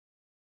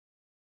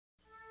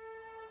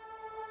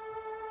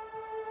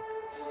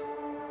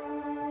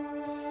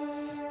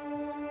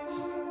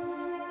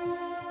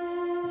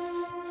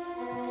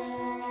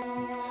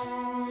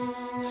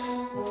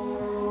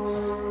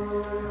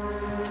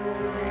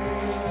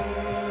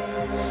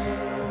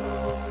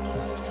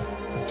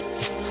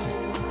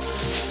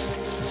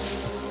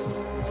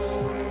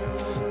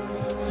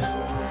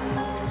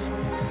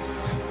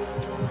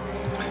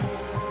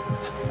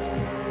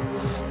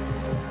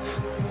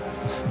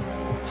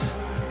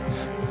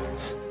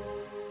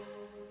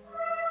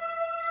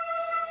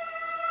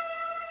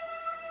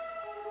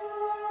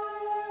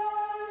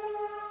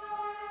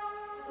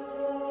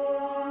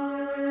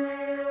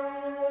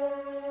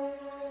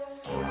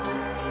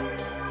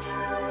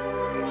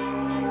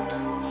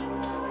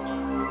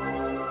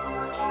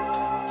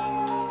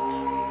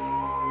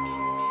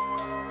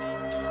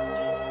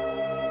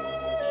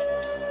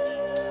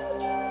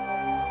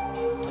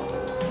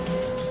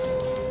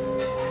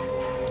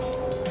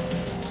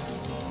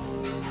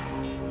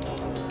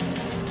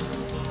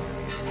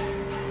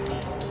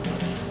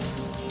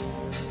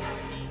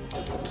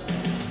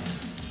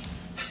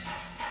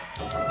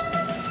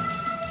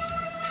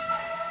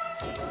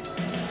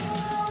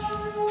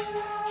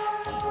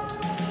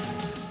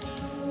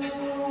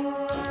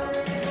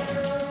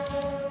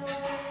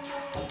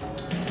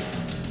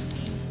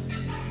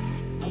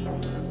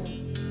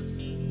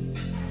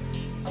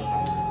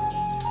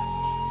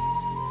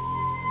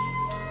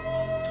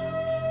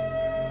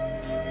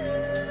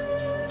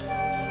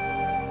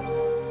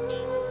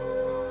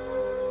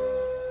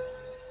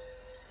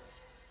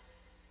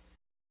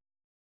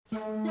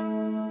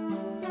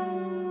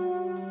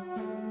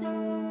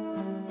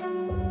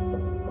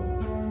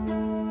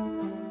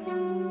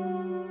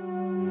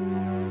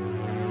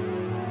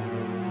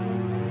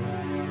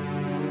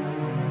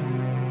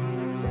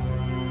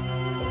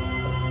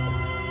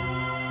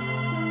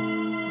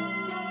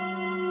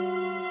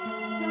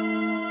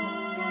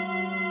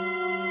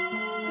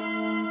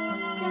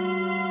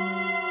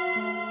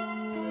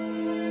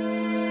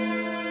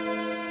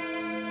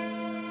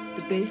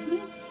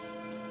basement?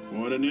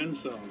 What an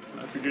insult.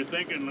 That's what you're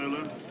thinking,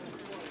 Lulu.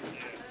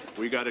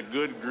 We got a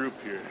good group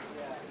here.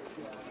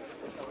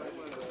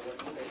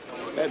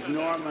 That's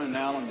Norma and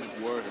Alan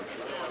McCord.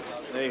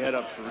 They head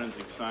up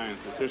forensic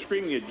sciences. They're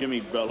screaming at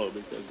Jimmy Bello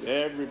because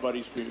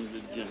everybody screams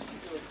at Jimmy.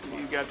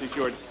 He's got the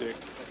short stick.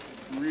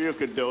 Real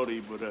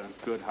cadoty, but a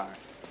good heart.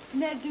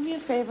 Ned, do me a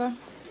favor.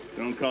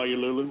 Don't call you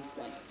Lulu.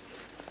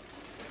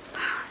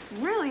 This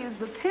really is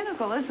the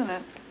pinnacle, isn't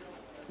it?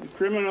 The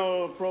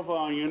criminal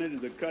profile unit is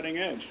the cutting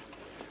edge.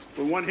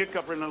 With one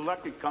hiccup in an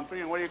electric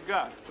company, and what do you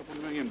got? A couple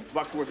 $1 million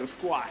worth of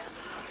squat.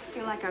 I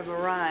feel like I've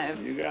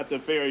arrived. You got the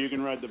fare, you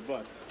can ride the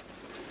bus.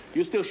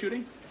 You still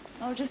shooting?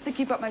 Oh, just to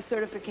keep up my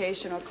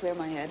certification, I'll clear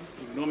my head.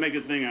 Don't make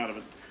a thing out of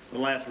it. The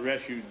last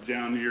rescue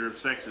down here of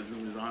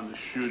sexism is on the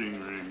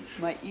shooting range.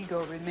 My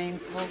ego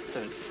remains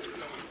holstered.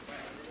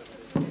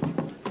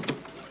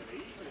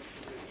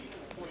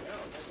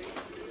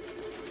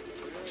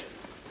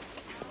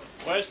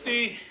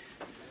 Westy,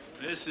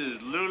 this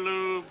is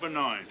Lulu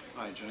Benoit.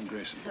 Hi, John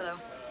Grayson. Hello.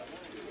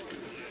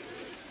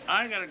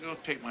 I gotta go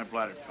take my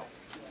bladder pill.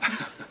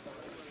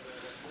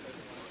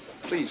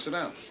 Please, sit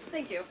down.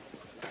 Thank you.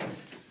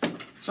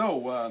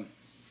 So,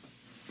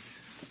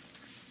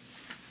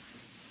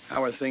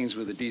 how are things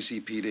with the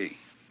DCPD?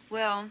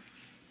 Well,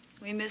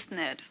 we miss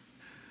Ned.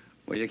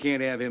 Well, you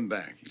can't have him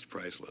back. He's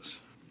priceless.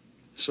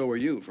 So are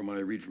you, from what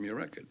I read from your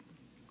record.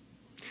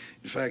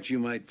 In fact, you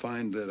might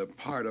find that a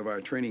part of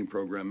our training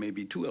program may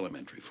be too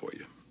elementary for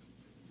you.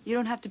 You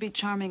don't have to be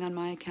charming on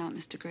my account,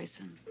 Mr.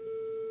 Grayson.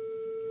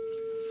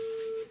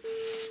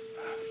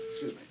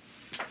 Excuse me.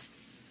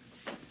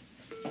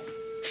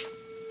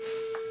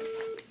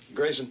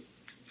 Grayson.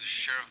 This is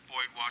Sheriff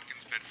Boyd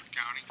Watkins, Bedford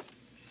County.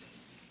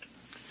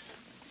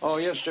 Oh,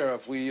 yes,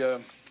 Sheriff. We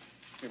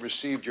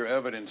received your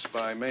evidence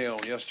by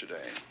mail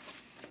yesterday.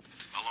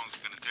 How long is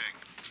it going to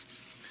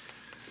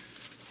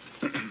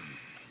take?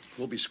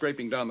 We'll be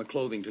scraping down the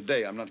clothing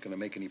today. I'm not going to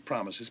make any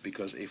promises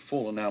because a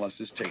full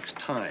analysis takes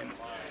time,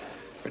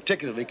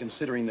 particularly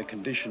considering the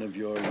condition of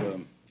your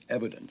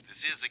evidence.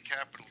 This is a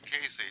capital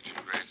case, Agent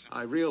Grayson.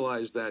 I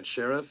realize that,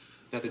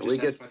 Sheriff. Nothing we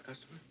to satisfy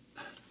customer?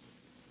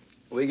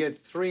 We get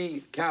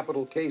 3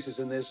 capital cases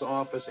in this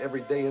office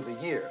every day of the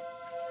year.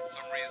 For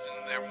some reason,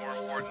 they're more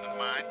important than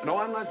mine. No,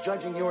 I'm not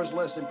judging yours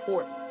less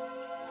important.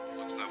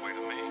 Looks that way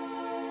to me.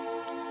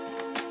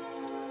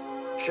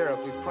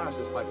 Sheriff, we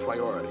process by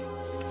priority.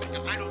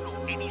 Now, I don't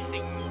know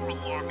anything more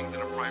alarming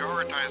than a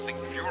prioritizing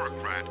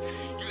bureaucrat.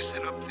 You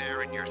sit up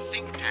there in your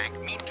think tank.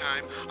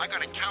 Meantime, I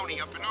got a county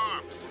up in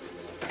arms.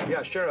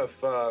 Yeah,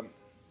 Sheriff,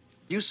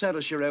 you sent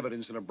us your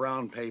evidence in a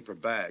brown paper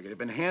bag. It had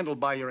been handled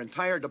by your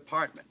entire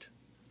department.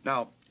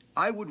 Now,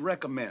 I would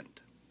recommend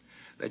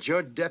that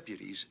your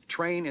deputies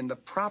train in the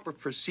proper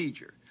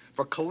procedure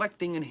for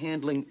collecting and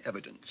handling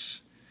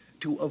evidence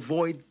to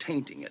avoid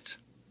tainting it.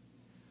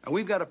 Now,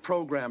 we've got a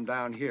program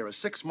down here, a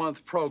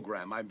 6-month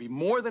program. I'd be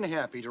more than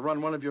happy to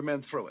run one of your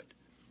men through it.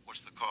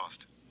 What's the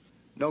cost?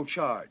 No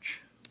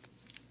charge.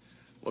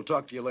 We'll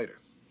talk to you later.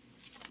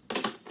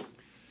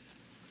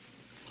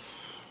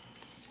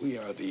 We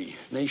are the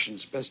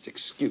nation's best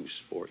excuse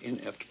for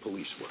inept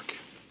police work.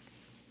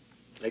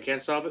 They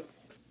can't solve it.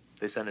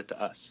 They send it to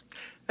us.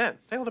 Then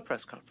they hold a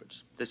press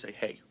conference. They say,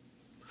 hey,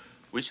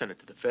 we sent it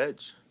to the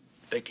feds.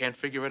 If they can't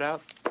figure it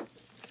out,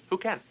 who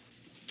can?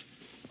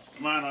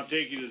 Come on, I'll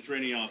take you to the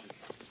training office.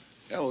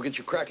 Yeah, we'll get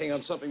you cracking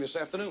on something this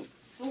afternoon.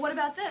 Well, what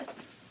about this?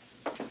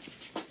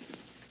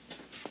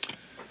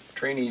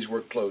 Trainees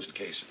work closed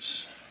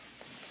cases.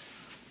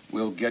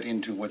 We'll get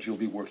into what you'll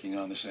be working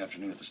on this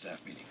afternoon at the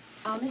staff meeting.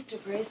 Mr.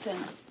 Grayson,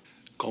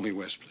 Call me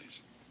Wes, please.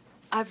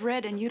 I've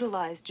read and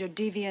utilized your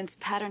deviance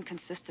pattern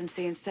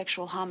consistency in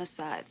sexual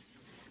homicides.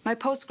 My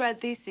postgrad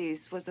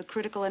thesis was a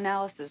critical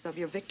analysis of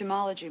your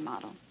victimology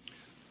model.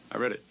 I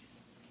read it.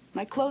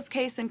 My closed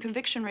case and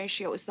conviction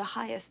ratio is the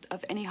highest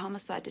of any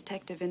homicide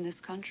detective in this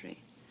country.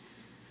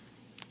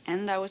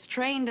 And I was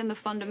trained in the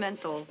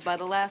fundamentals by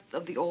the last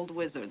of the old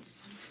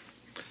wizards.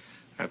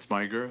 That's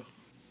my girl.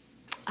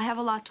 I have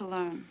a lot to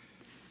learn,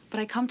 but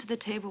I come to the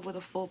table with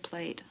a full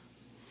plate.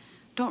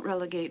 Don't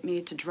relegate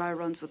me to dry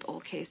runs with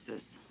old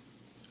cases.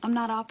 I'm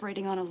not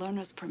operating on a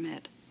learner's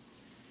permit.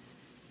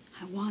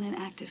 I want an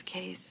active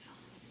case.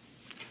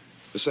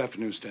 This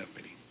afternoon's staff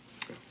meeting.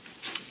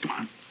 Come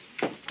on.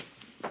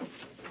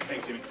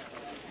 Thanks, Jimmy.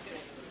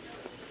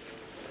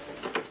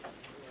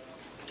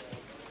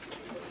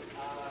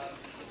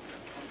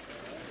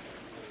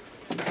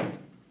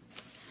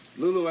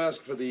 Lulu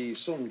asked for the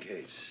Sun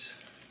case.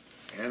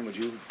 Ann, would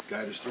you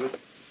guide us through it?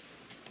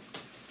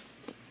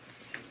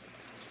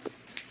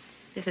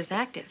 This is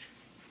active.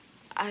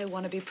 I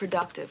want to be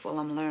productive while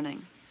I'm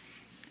learning.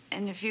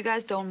 And if you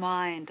guys don't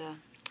mind,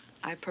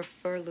 I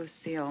prefer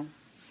Lucille.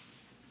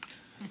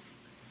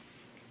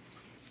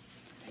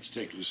 Let's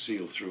take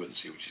Lucille through it and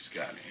see what she's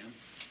got, Ann.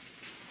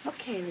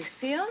 Okay,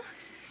 Lucille.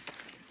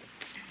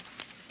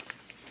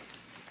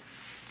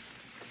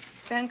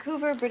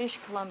 Vancouver, British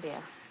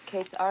Columbia.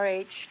 Case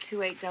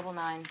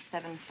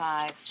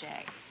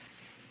RH289975J.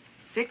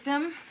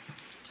 Victim,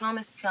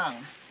 Thomas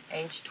Sung,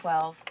 age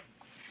 12.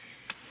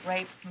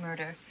 rape,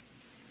 murder.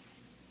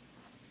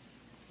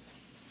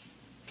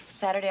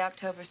 Saturday,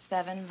 October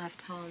 7,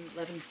 left home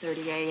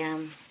 11:30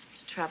 a.m.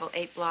 to travel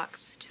 8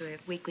 blocks to a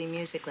weekly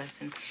music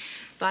lesson.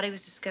 Body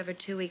was discovered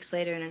 2 weeks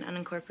later in an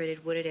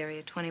unincorporated wooded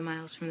area 20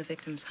 miles from the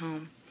victim's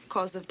home.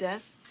 Cause of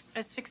death?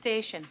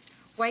 Asphyxiation.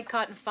 White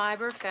cotton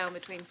fiber found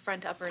between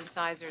front upper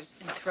incisors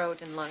and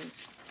throat and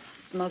lungs.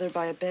 Smothered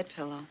by a bed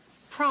pillow.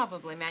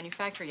 Probably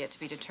manufacture yet to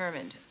be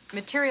determined.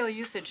 Material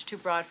usage too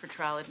broad for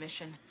trial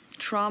admission.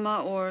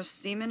 Trauma or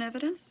semen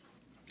evidence?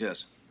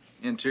 Yes.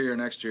 Interior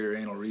and exterior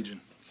anal region.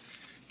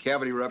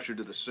 Cavity rupture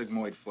to the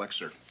sigmoid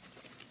flexor.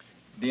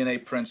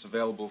 DNA prints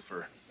available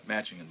for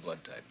matching in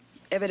blood type.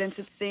 Evidence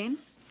at scene?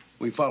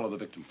 We follow the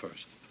victim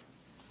first.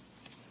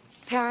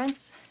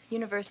 Parents,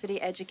 university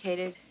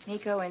educated,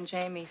 Nico and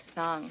Jamie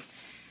Sung.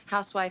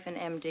 Housewife and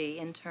MD,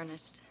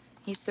 internist.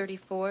 He's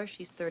 34,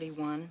 she's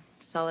 31.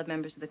 Solid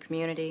members of the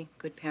community,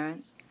 good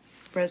parents.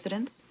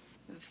 Residence?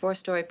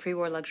 4-story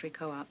pre-war luxury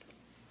co-op.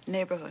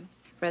 Neighborhood?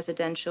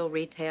 Residential,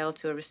 retail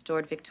to a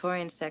restored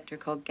Victorian sector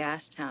called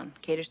Gastown.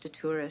 Caters to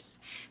tourists.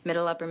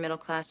 Middle, upper middle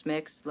class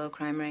mix, low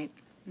crime rate.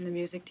 And the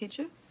music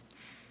teacher?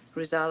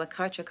 Ruzala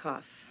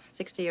Karchakov,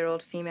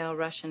 60-year-old female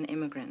Russian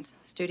immigrant.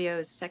 Studio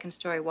is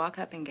 2nd-story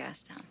walk-up in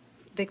Gastown.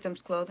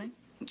 Victim's clothing?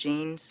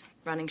 Jeans,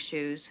 running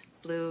shoes,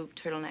 blue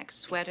turtleneck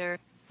sweater,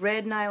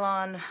 red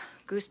nylon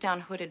goose-down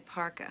hooded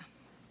parka.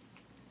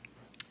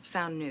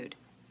 Found nude,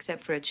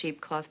 except for a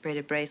cheap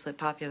cloth-braided bracelet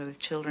popular with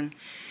children.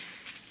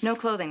 No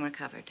clothing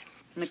recovered.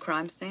 And the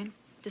crime scene?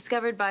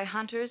 Discovered by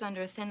hunters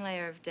under a thin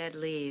layer of dead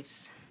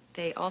leaves.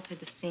 They altered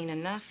the scene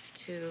enough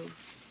to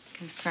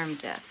confirm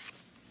death.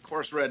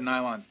 Coarse red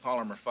nylon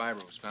polymer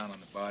fiber was found on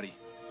the body.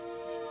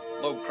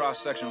 Low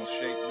cross-sectional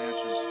shape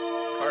matches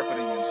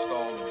carpeting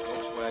installed in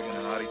Volkswagen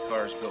and Audi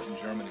cars built in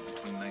Germany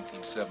between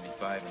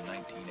 1975 and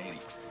 1980.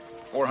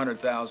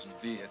 400,000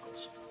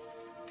 vehicles.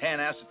 Tan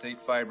acetate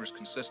fibers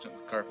consistent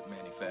with carpet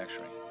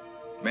manufacturing.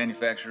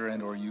 Manufacturer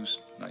and or use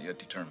not yet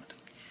determined.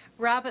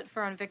 Rabbit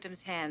fur on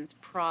victim's hands,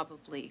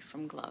 probably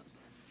from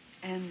gloves.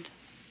 And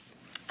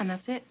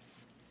that's it.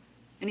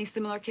 any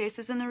similar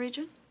cases in the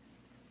region?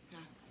 No.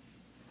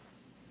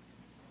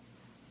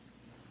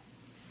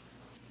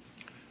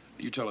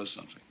 You tell us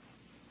something.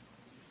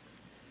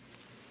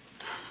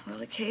 Well,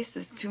 the case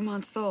is 2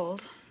 months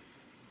old.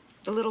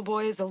 The little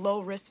boy is a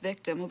low-risk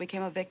victim who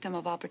became a victim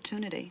of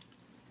opportunity.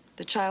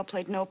 The child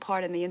played no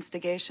part in the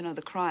instigation of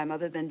the crime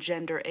other than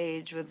gender,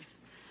 age, with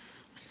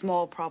a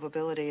small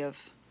probability of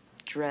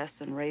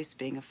dress and race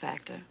being a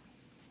factor.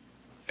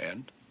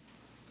 And?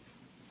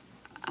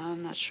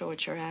 I'm not sure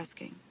what you're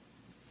asking.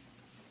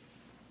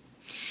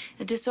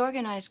 A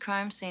disorganized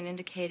crime scene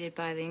indicated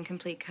by the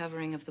incomplete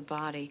covering of the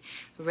body.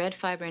 The red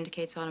fiber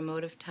indicates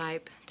automotive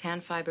type.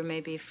 Tan fiber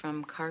may be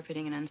from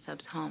carpeting in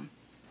Unsub's home.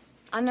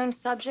 Unknown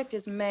subject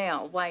is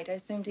male, white. I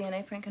assume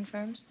DNA print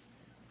confirms?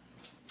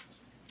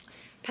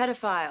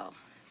 Pedophile.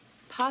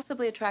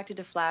 Possibly attracted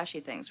to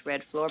flashy things.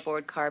 Red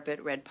floorboard carpet,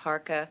 red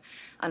parka.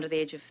 Under the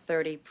age of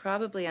 30,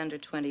 probably under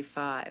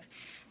 25.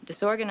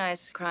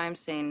 Disorganized crime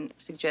scene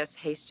suggests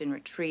haste and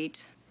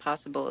retreat.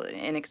 Possible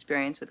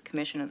inexperience with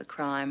commission of the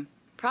crime.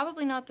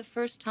 Probably not the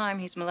first time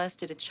he's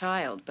molested a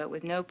child, but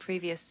with no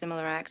previous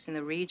similar acts in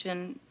the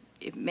region,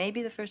 it may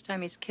be the first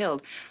time he's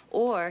killed.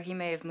 Or he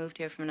may have moved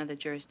here from another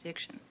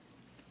jurisdiction.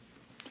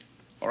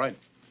 All right.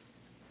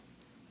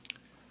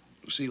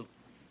 Lucille.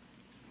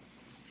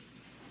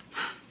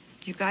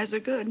 You guys are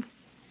good.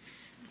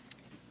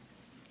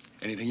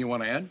 Anything you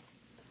want to add?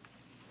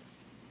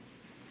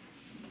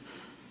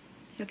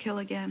 He'll kill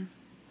again.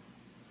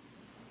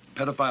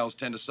 Pedophiles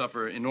tend to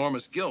suffer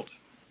enormous guilt.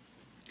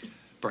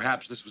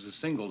 Perhaps this was a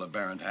single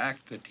aberrant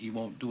act that he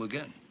won't do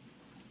again.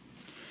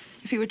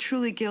 If he were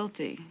truly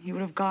guilty, he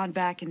would have gone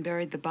back and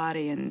buried the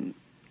body in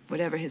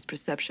whatever his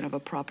perception of a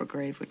proper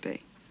grave would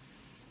be.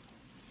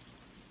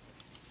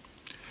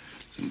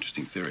 It's an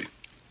interesting theory.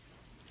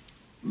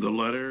 The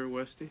letter,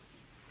 Westy?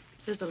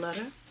 There's a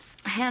letter?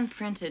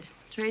 Hand-printed.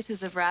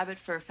 Traces of rabbit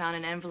fur found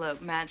in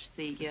envelope match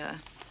the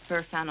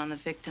fur found on the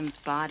victim's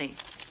body.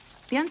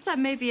 The Unsub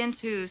may be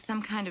into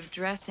some kind of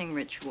dressing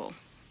ritual.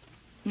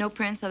 No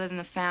prints other than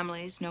the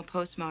family's, no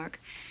postmark.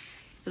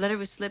 The letter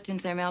was slipped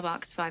into their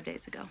mailbox 5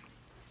 days ago.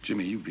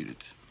 Jimmy, you read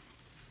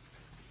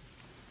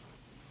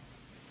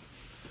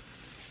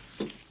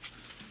it.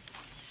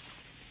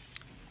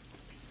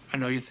 I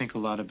know you think a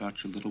lot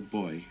about your little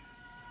boy,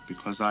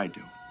 because I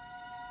do.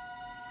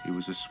 He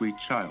was a sweet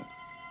child.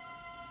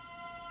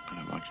 And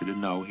I want you to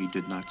know he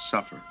did not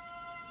suffer.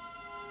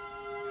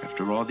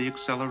 After all the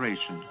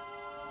acceleration,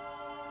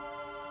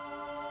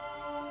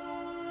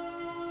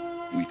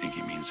 We think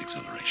he means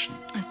acceleration.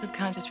 A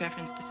subconscious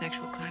reference to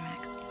sexual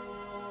climax.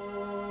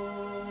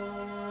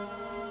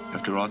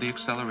 after all the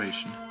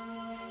acceleration,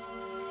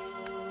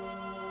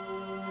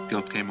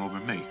 guilt came over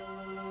me.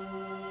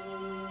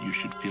 You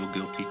should feel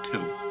guilty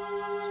too.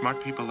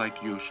 Smart people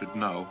like you should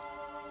know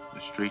the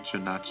streets are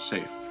not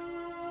safe.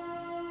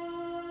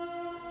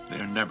 They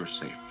are never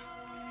safe.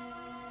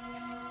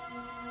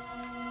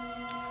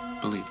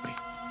 Believe me.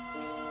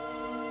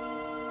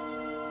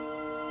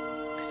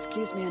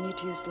 Excuse me, I need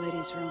to use the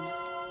ladies' room.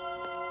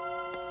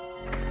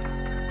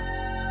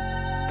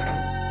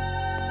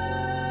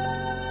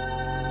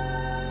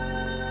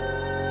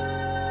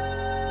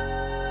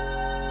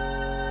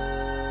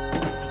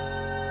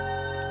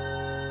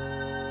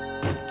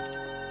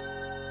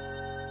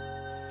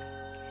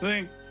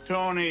 Think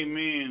Tony,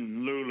 me,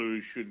 and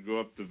Lulu should go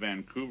up to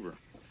Vancouver.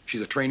 She's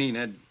a trainee,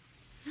 Ned.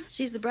 Well,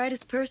 she's the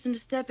brightest person to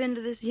step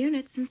into this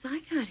unit since I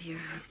got here.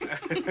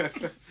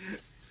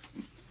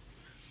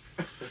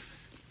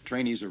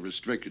 Trainees are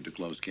restricted to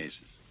closed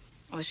cases.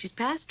 Well, she's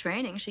past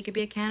training. She could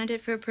be a candidate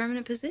for a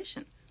permanent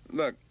position.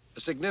 Look, a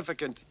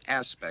significant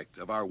aspect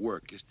of our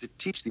work is to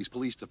teach these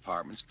police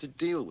departments to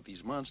deal with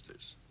these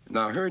monsters.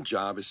 Now, her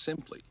job is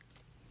simply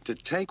to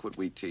take what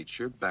we teach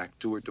her back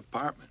to her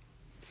department.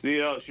 See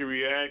how she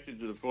reacted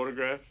to the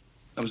photographs?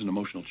 That was an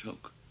emotional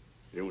choke.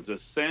 It was a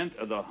scent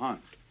of the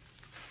hunt.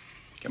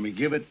 Can we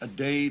give it a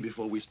day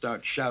before we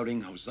start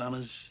shouting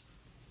hosannas?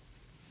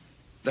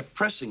 They're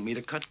pressing me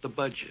to cut the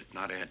budget,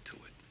 not add to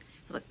it.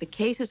 Look, the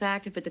case is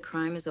active, but the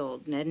crime is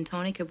old. Ned and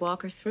Tony could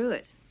walk her through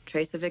it,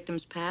 trace the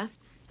victim's path,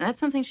 and that's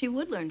something she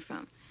would learn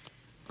from.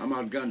 I'm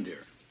outgunned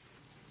here.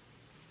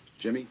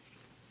 Jimmy?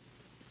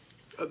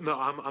 No,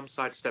 I'm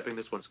sidestepping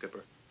this one,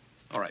 Skipper.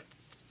 All right.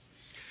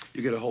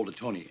 You get a hold of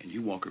Tony and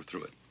you walk her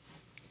through it.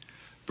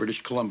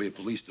 British Columbia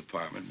Police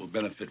Department will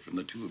benefit from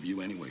the two of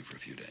you anyway for a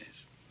few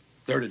days.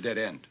 They're at a dead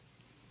end.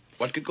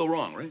 What could go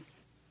wrong, right?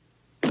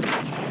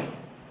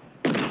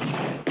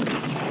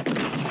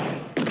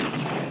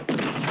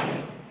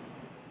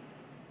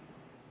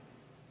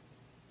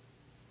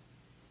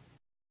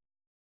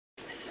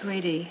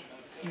 Sweetie,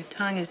 your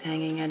tongue is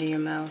hanging out of your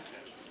mouth.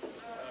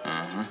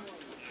 Uh-huh.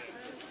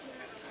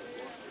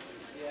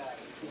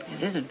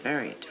 It isn't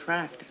very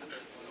attractive.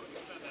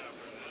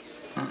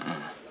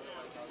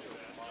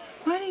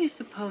 Why do you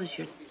suppose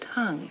your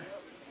tongue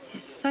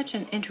is such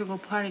an integral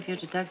part of your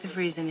deductive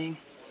reasoning?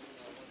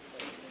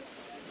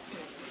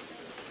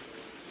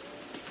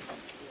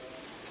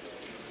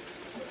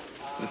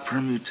 The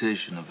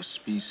permutation of a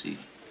species,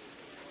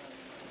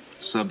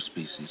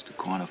 subspecies to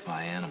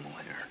quantify animal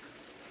hair,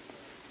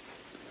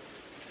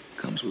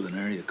 comes with an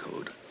area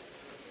code.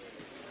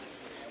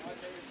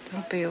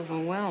 Don't be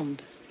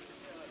overwhelmed.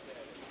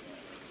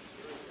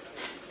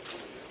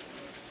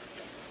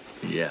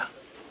 Yeah.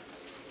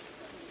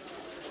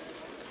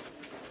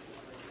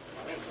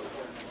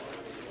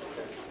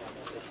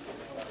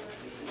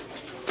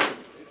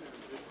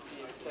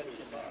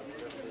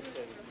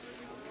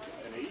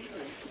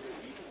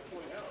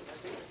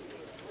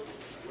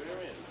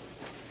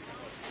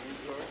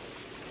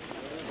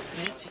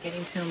 Yes, you're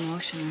getting too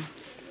emotional.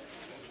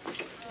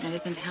 That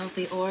isn't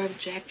healthy or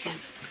objective.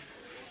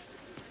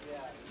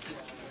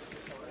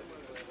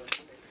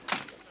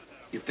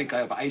 You think I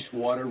have ice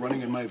water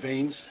running in my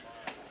veins?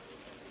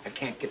 I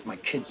can't get my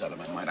kids out of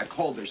my mind. I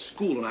called their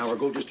school an hour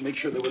ago just to make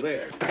sure they were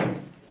there.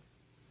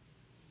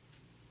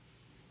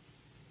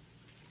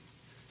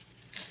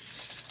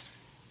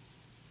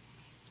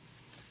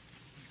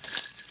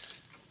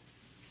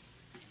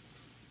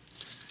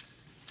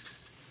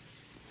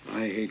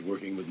 I hate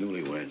working with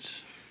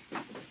newlyweds.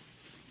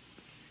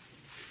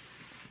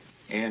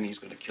 And he's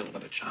going to kill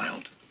another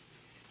child.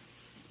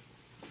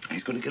 And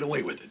he's going to get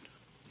away with it.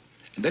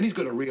 And then he's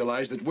going to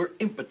realize that we're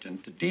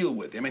impotent to deal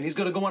with him, and he's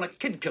going to go on a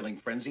kid-killing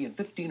frenzy, and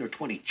 15 or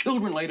 20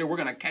 children later, we're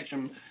going to catch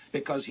him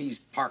because he's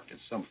parked at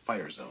some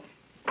fire zone.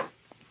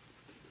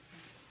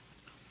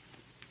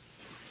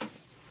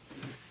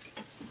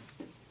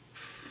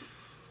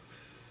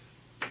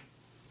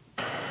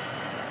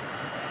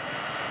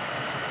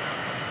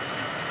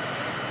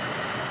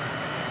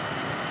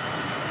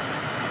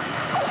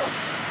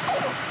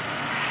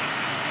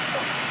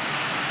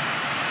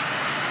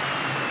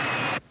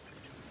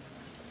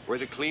 We're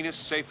the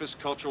cleanest, safest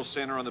cultural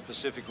center on the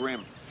Pacific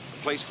Rim.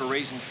 A place for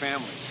raising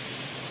families.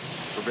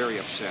 We're very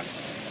upset.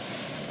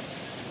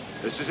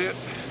 This is it.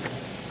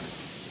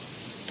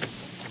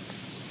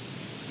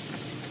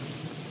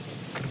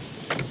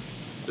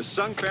 The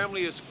Sung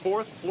family is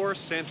 4th floor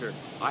center.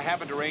 I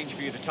haven't arranged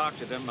for you to talk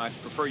to them. I'd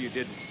prefer you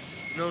didn't.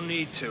 No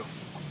need to.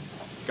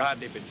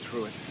 God, they've been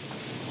through it.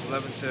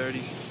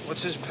 11:30.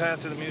 What's his path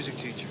to the music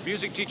teacher?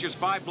 Music teacher's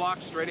 5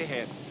 blocks straight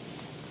ahead.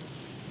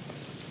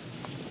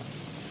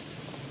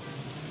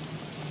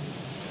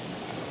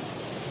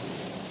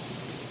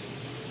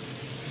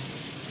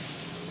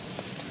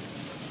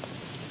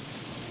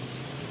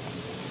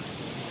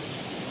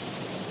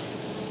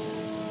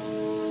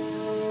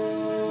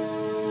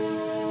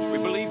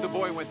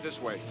 Went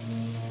this way.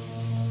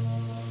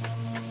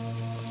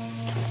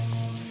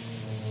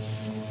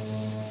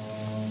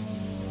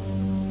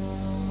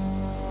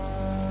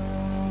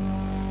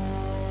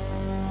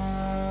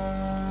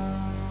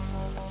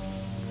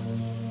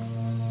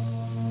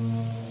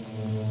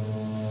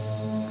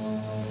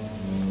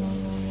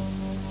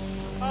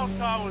 How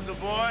tall was the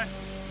boy?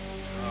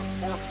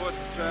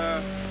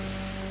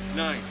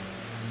 4'9".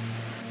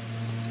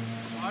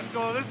 I'd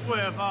go this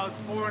way if I was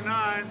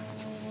 4'9".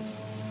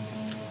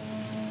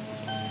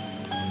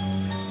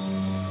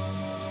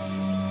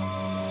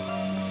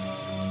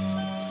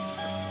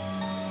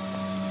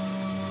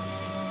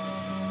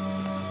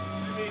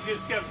 you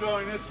just kept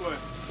going this way.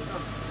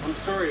 I'm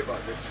sorry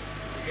about this.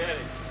 Forget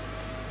it.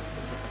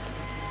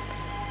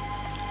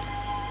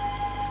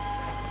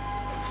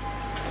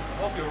 I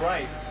hope you're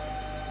right.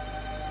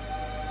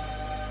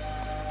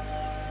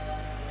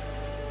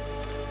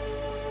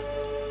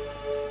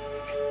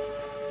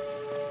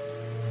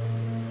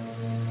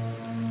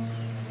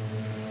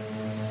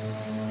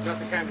 Not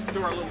the kind of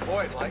store a little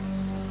boy'd like.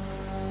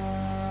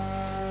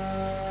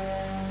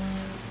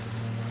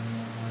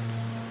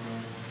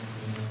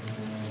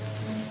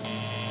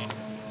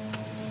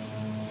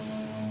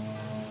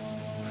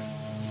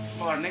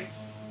 Morning.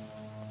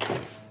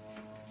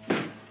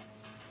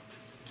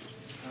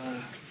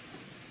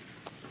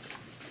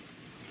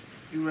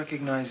 You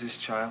recognize this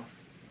child?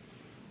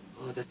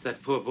 Oh, that's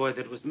that poor boy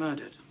that was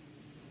murdered.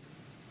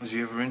 Was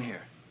he ever in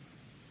here?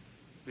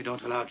 We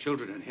don't allow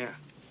children in here.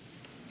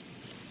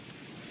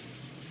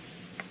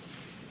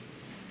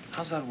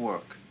 How's that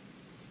work?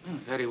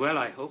 Very well,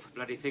 I hope.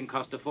 Bloody thing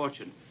cost a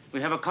fortune.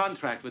 We have a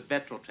contract with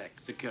Vetrotech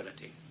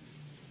Security.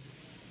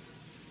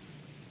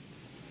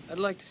 I'd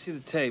like to see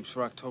the tapes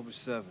for October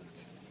 7th.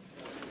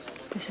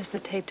 This is the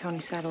tape Tony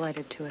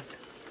satellited to us.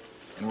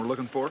 And we're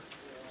looking for?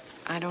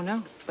 I don't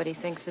know, but he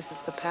thinks this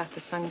is the path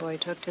the sung boy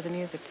took to the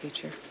music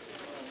teacher.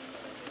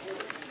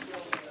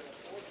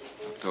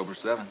 October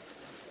 7th.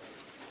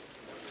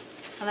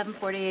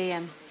 11:40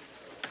 a.m.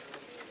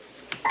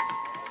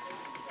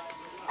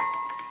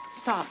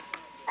 Stop.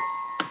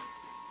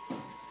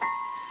 Could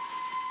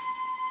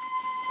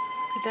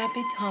that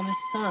be Thomas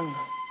Sung?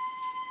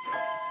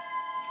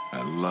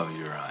 I love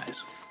your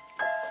eyes.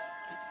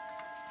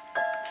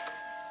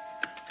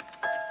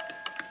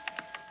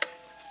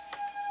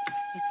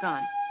 He's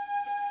gone.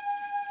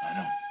 I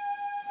know.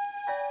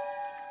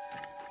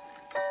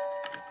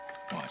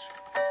 Watch.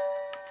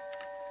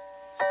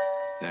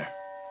 There.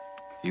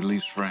 He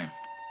leaves frame.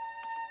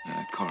 And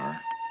that car.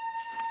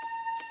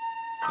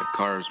 That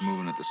car is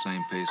moving at the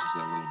same pace as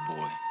that little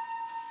boy.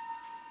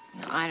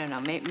 No, I don't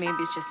know. Maybe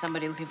it's just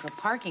somebody looking for a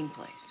parking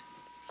place.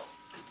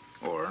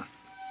 Or a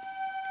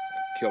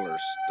killer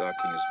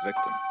stalking his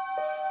victim.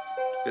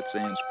 It fits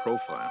Ann's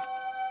profile.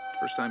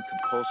 First-time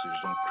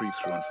compulsives don't creep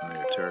through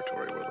unfamiliar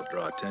territory where they'll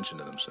draw attention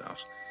to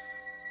themselves.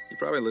 He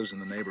probably lives in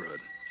the neighborhood.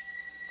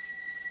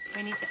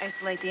 We need to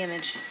isolate the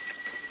image.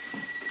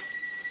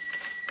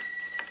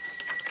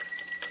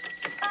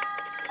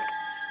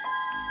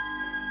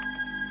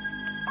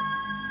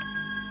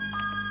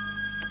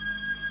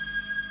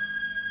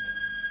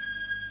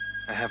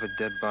 I have a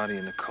dead body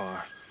in the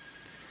car.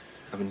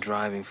 I've been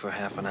driving for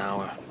half an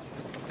hour,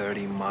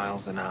 30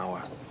 miles an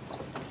hour.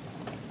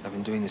 I've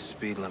been doing the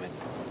speed limit.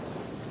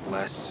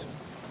 Less.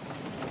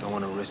 Don't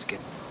want to risk it.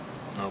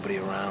 Nobody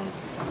around.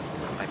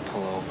 I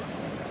pull over.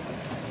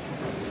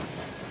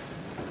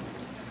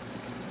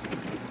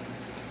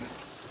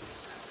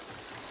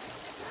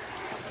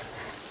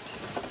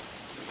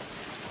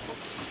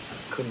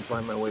 Couldn't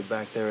find my way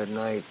back there at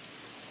night,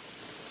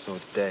 so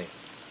it's day.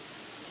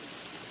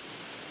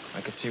 I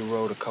could see a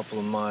road a couple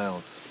of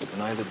miles in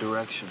either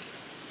direction.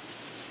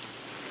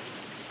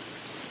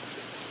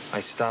 I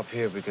stop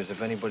here because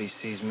if anybody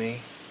sees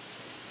me,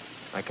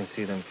 I can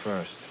see them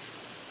first.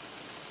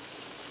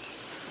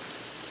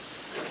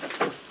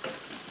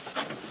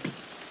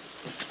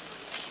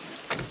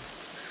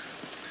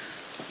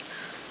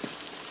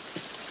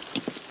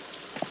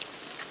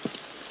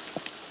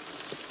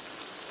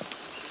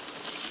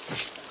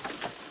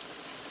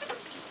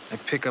 I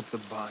pick up the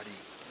body,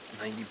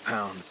 90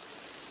 pounds.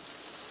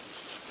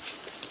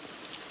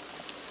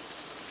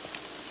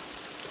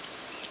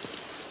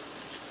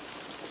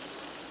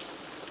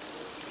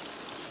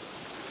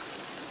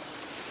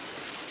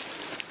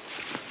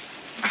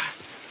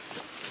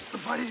 The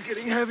body's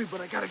getting heavy,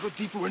 but I gotta go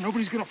deeper where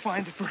nobody's gonna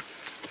find it.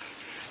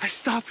 I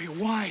stop here.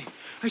 Why?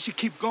 I should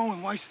keep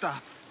going. Why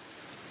stop?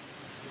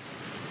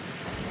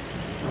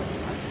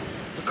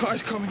 The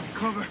car's coming.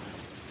 Cover.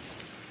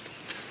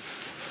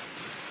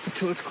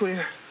 Until it's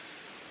clear.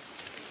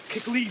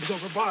 Kick leaves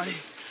over body.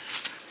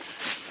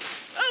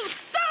 Oh,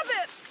 stop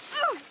it!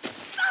 Oh,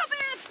 stop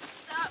it!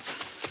 Stop.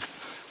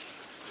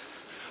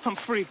 I'm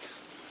freaked.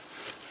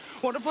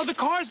 What if other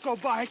cars go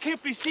by? I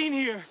can't be seen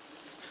here.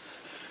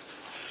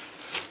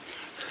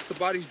 The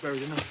body's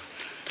buried enough.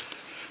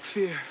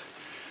 Fear.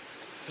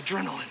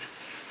 Adrenaline.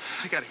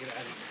 I gotta get out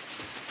of here.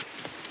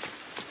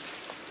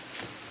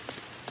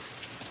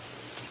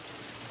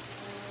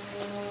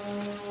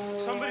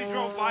 Somebody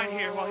drove by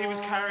here while he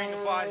was carrying the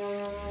body.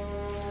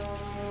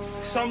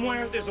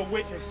 Somewhere there's a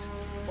witness,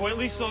 or at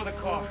least saw the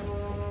car.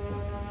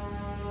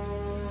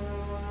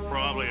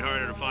 Probably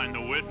harder to find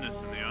a witness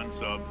in the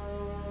Unsub.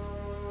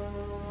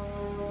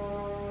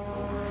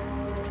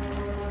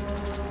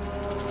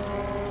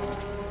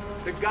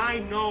 The guy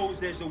knows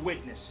there's a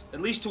witness,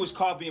 at least to his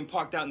car being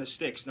parked out in the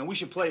sticks. Now, we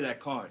should play that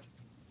card.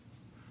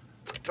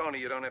 Tony,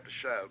 you don't have to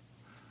shout.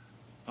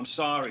 I'm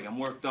sorry, I'm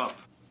worked up.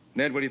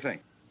 Ned, what do you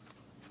think?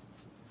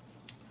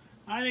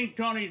 I think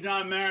Tony's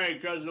not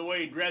married because of the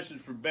way he dresses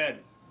for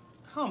bed.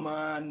 Come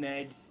on,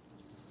 Ned.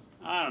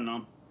 I don't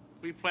know.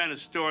 We plant a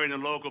story in the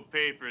local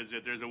papers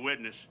that there's a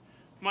witness.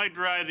 Might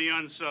drive the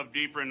unsub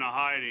deeper into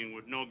hiding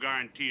with no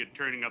guarantee of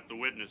turning up the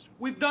witness.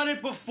 We've done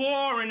it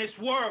before, and it's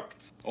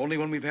worked. Only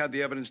when we've had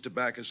the evidence to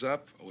back us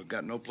up, or we've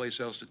got no place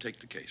else to take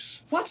the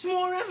case. What's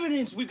more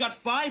evidence? We've got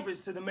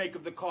fibers to the make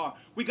of the car.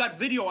 We got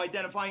video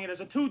identifying it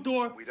as a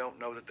two-door. We don't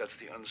know that that's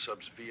the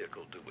unsub's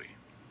vehicle, do we?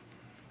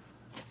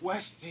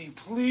 Westy,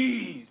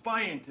 please,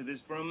 buy into this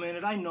for a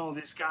minute. I know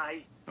this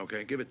guy.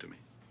 Okay, give it to me.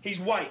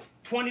 He's white,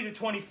 20 to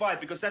 25,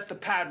 because that's the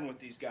pattern with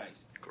these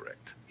guys.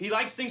 Correct. He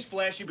likes things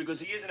flashy because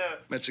he isn't a...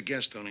 That's a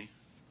guess, Tony.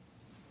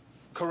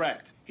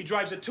 Correct. He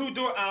drives a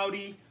two-door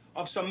Audi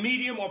of some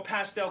medium or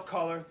pastel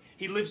color.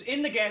 He lives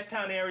in the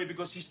Gastown area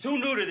because he's too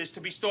new to this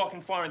to be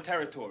stalking foreign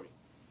territory.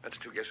 That's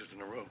two guesses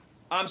in a row.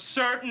 I'm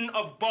certain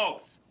of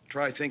both.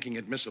 Try thinking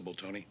admissible,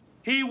 Tony.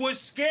 He was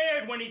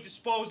scared when he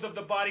disposed of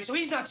the body, so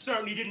he's not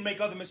certain he didn't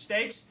make other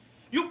mistakes.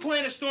 You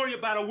plan a story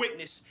about a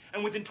witness,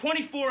 and within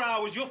 24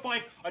 hours, you'll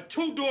find a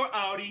two-door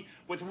Audi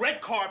with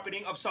red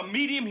carpeting of some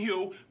medium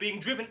hue being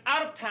driven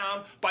out of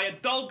town by a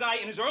dull guy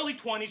in his early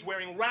 20s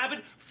wearing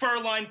rabid,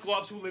 fur-lined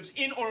gloves who lives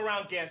in or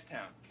around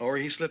Gastown. Or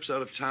he slips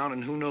out of town,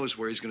 and who knows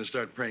where he's going to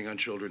start preying on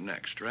children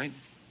next, right?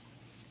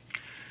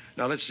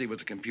 Now, let's see what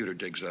the computer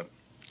digs up.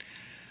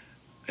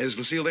 Is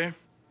Lucille there?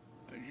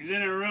 She's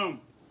in her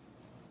room.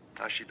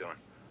 How's she doing?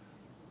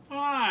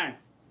 Fine.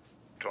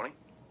 Tony?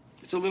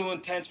 It's a little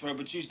intense for her,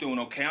 but she's doing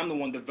okay. I'm the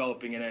one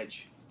developing an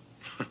edge.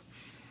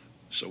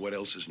 So what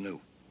else is new?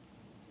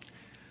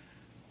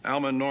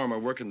 Alma and Norm are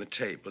working the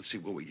tape. Let's see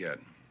what we get.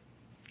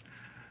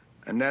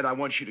 And Ned, I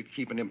want you to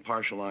keep an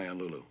impartial eye on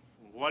Lulu.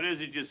 What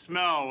is it you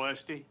smell,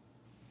 Westy?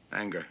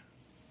 Anger.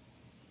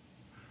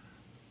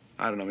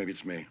 I don't know, maybe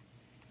it's me.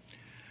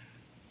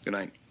 Good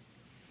night.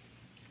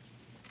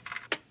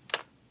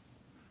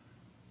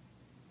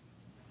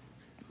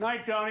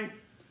 Night, Tony.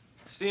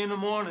 See you in the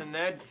morning,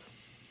 Ned.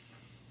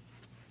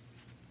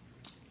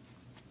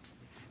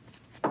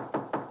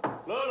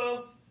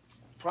 Lulu.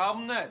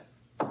 Problem, Ned?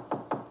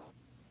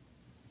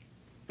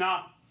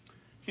 Nah,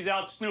 she's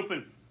out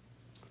snooping.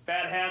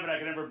 Bad habit, I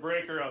can never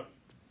break her up.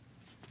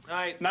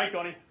 Night. Night,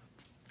 Tony.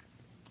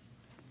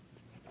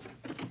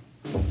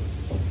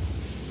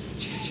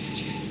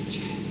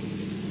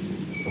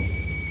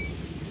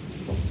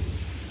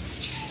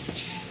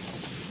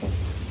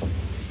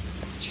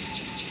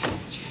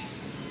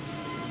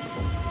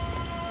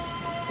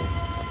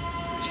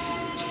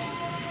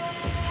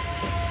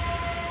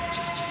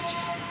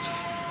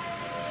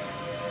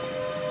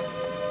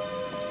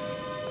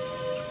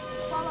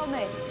 Follow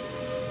me.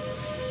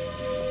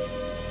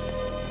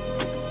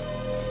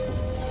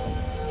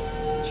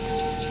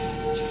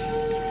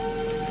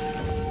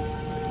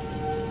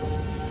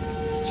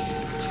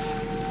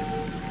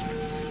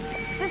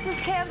 This is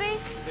Canby?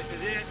 This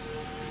is it.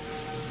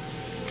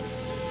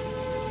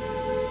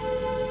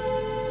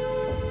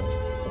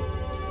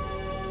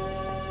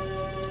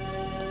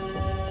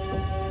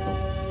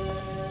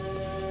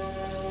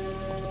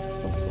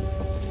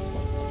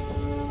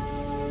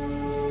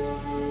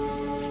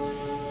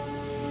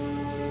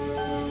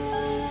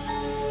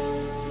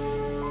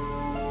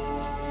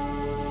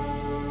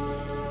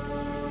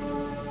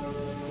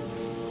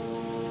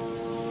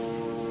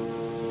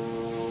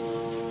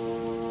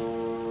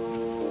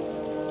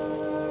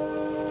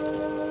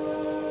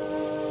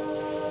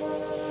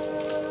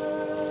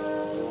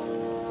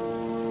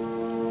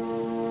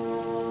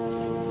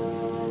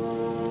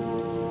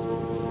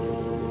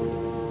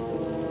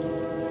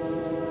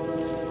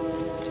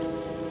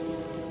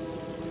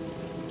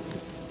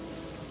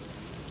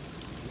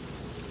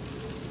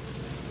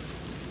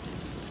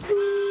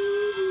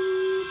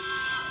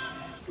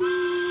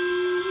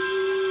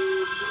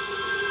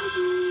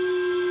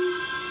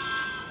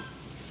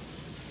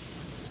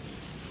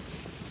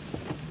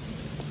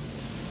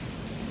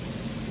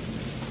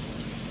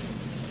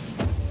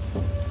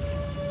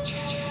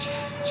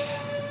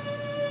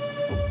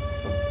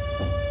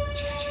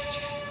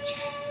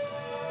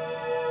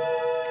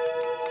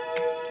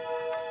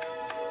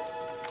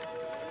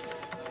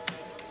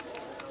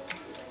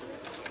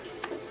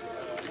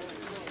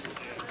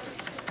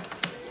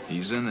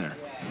 He's in there.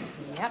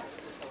 Yep.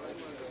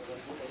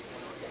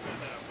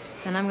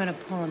 And I'm gonna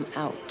pull him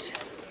out.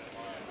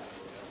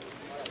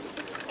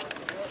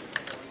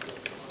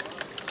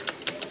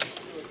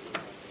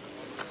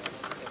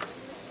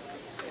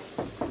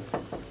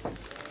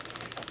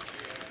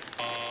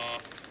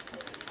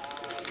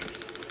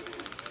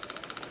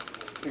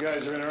 You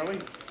guys are in early?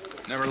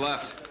 Never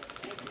left.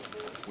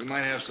 We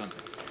might have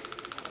something.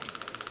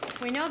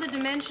 We know the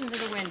dimensions of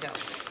the window,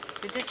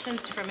 the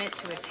distance from it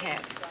to his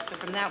head. So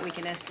from that, we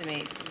can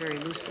estimate very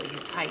loosely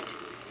his height.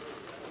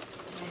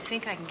 And I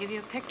think I can give you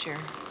a picture.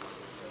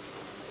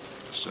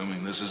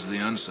 Assuming this is the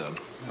unsub.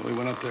 Well, we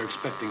went up there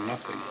expecting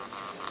nothing.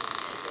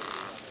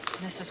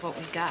 And this is what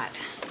we got.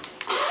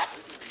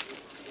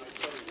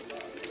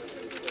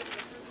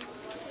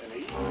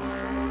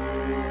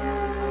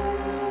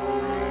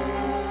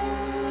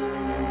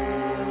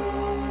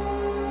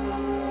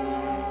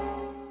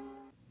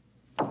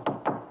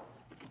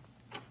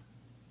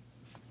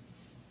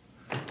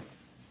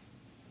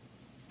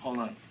 Hold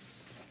on.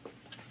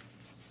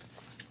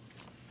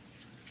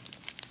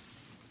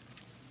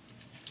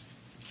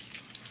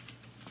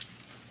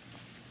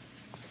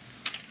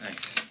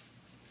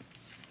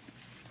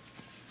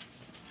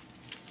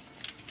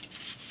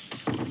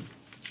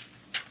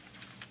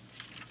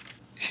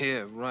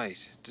 Yeah, right.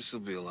 This'll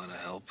be a lot of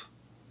help.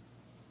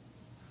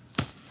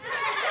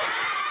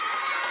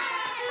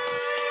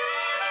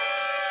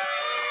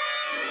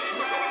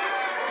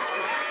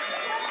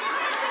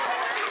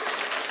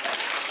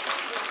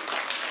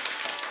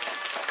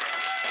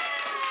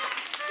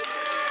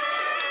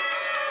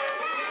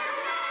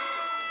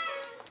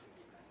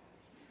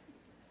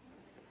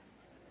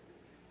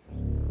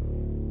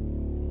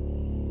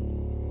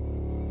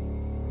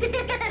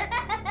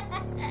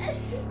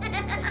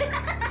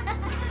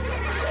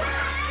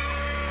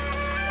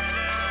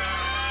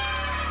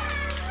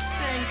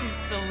 Thank you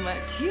so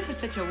much. You have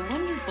such a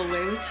wonderful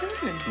way with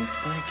children. Well,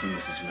 thank you,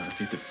 Mrs.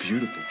 Murphy. The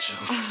beautiful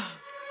children.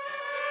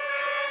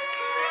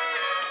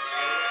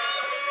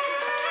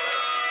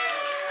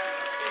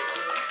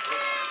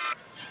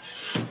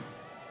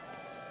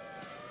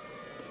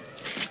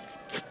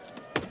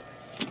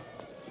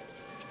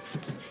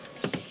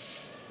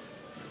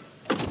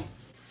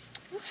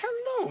 Well,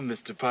 hello,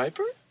 Mr.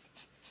 Piper.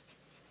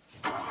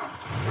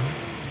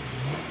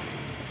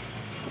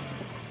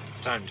 It's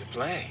time to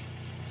play.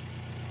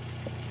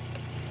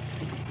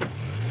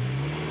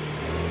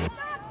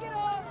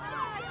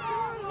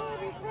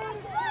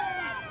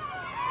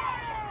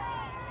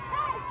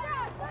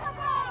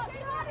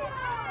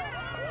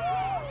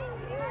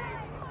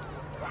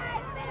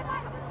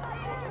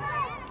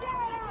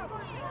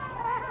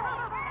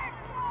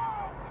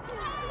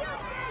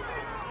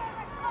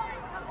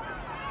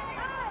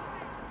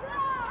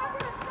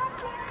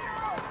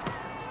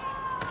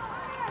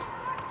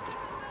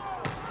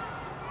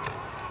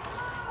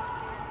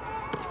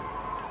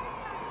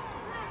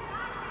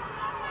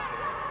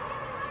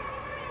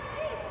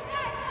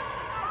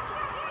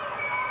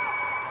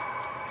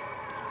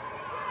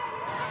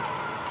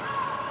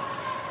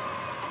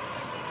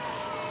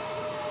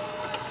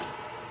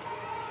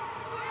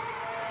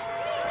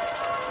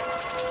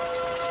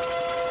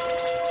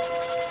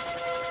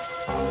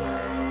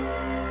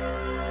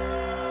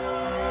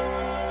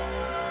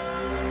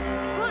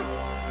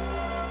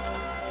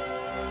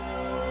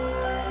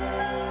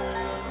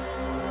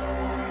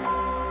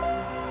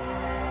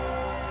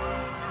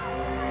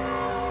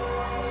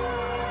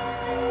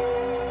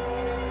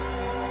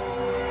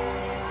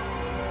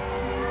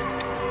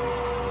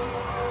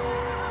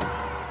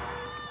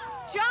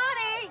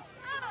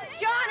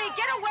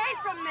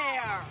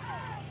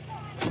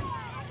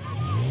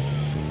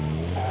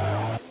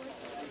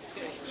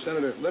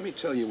 Senator, let me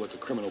tell you what the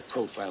criminal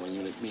profiling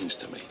unit means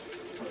to me.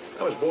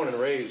 I was born and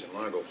raised in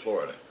Largo,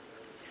 Florida.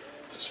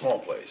 It's a small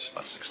place,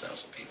 about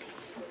 6,000 people.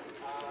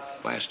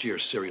 Last year,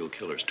 serial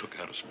killers took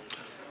out a small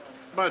town.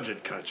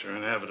 Budget cuts are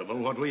inevitable.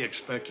 What we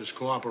expect is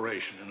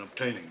cooperation in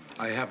obtaining them.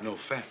 I have no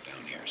fat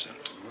down here,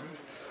 Senator.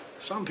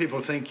 Some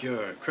people think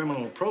your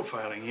criminal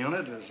profiling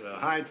unit is a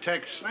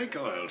high-tech snake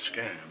oil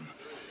scam.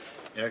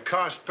 Your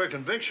cost per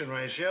conviction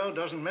ratio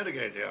doesn't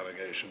mitigate the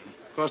allegation.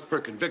 Cost per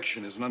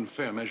conviction is an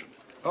unfair measurement.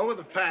 Over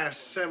the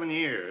past 7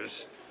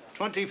 years,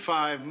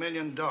 $25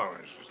 million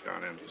has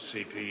gone into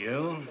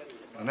CPU.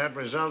 The net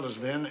result has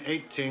been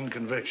 18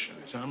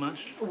 convictions. How much?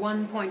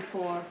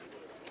 1.4.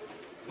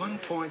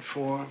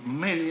 $1.4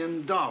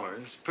 million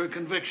per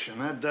conviction.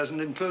 That doesn't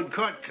include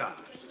court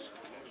costs.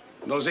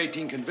 Those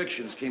 18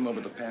 convictions came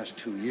over the past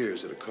 2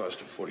 years at a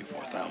cost of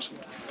 $44,000.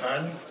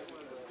 Pardon?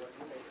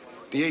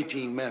 The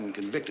 18 men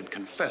convicted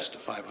confessed to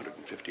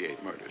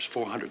 558 murders.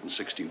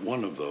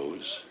 461 of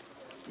those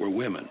were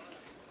women.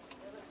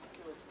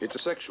 It's a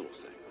sexual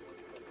thing.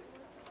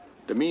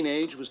 The mean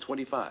age was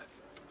 25.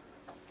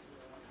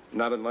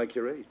 Not unlike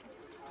your age.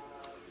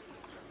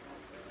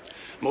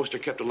 Most are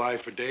kept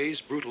alive for days,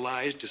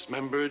 brutalized,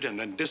 dismembered, and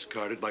then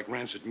discarded like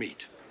rancid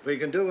meat. We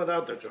can do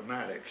without the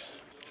dramatics.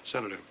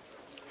 Senator,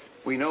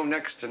 we know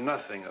next to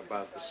nothing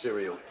about the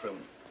serial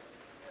criminal.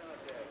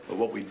 But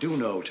what we do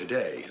know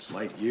today is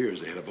light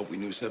years ahead of what we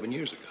knew 7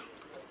 years ago.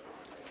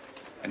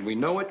 And we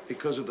know it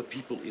because of the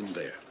people in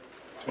there.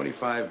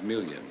 25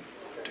 million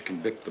to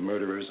convict the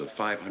murderers of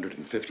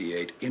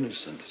 558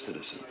 innocent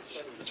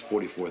citizens. That's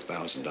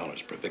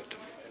 $44,000 per victim.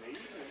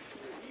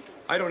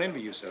 I don't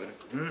envy you, Senator.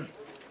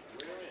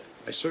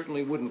 I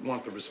certainly wouldn't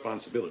want the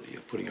responsibility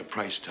of putting a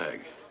price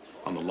tag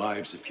on the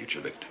lives of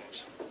future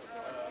victims.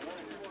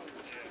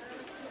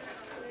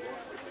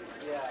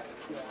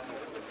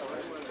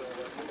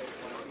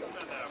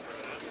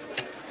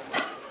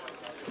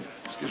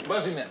 Excuse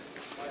Buzzy Man.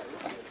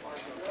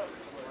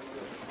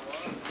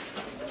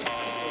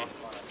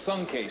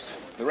 Sun case.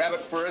 The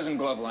rabbit furs and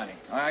glove lining.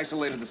 I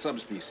isolated the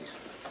subspecies.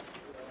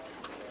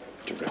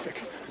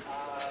 Terrific.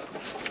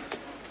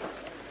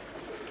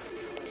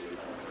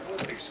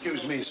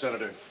 Excuse me,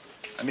 Senator.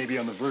 I may be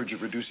on the verge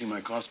of reducing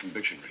my cost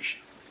conviction ratio.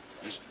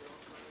 Yes?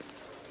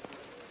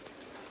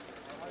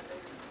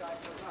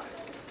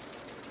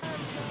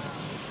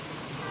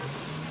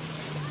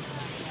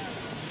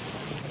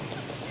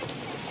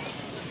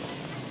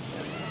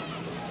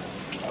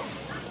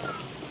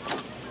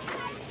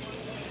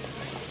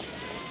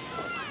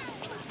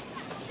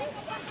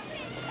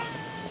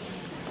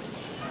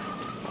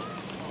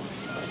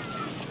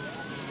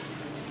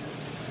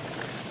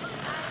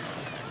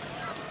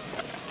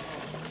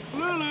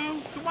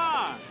 come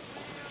on.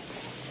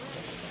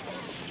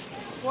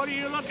 What are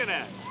you looking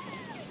at?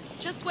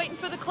 Just waiting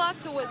for the clock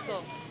to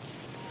whistle.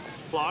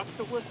 Clock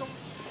to whistle?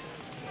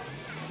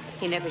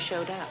 He never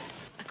showed up.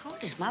 I called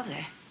his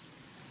mother.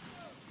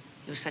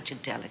 He was such a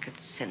delicate,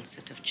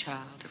 sensitive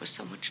child. There was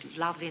so much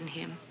love in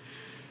him.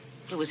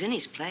 Well, it was in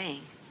his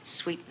playing.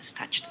 Sweetness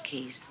touched the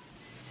keys.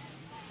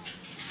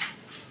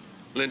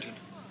 Linton.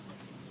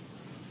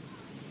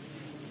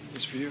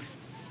 This for you?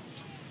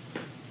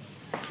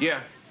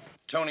 Yeah.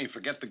 Tony,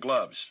 forget the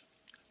gloves.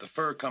 The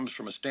fur comes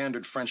from a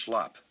standard French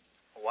lop.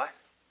 What?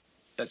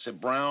 That's a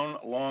brown,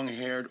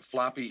 long-haired,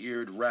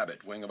 floppy-eared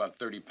rabbit weighing about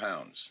 30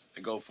 pounds.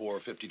 They go for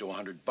 $50 to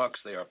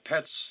 $100. They are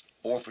pets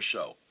or for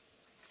show.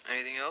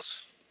 Anything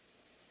else?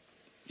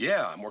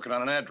 Yeah, I'm working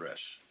on an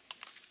address.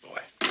 Boy.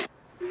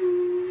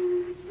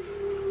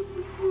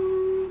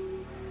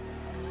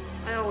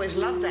 I always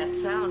loved that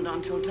sound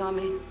until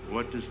Tommy.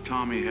 What does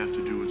Tommy have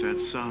to do with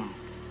that sound?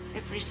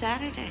 Every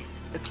Saturday,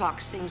 the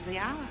clock sings the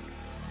hour.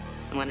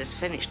 And when it's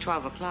finished,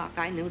 12 o'clock,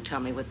 I knew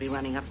Tommy would be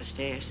running up the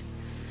stairs.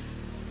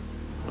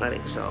 Well,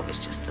 it was always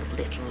just a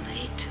little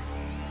late.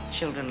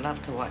 Children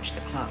love to watch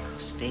the clock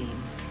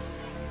steam.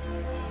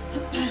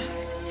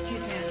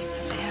 Excuse me, I need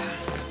some air.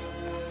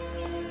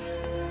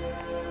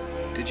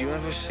 Did you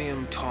ever see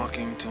him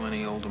talking to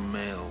any older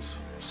males?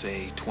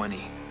 Say,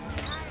 20?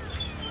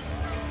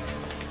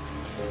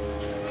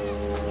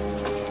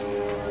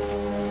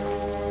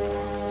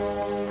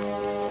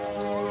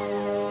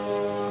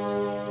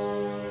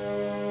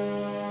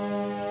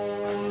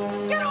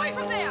 Get away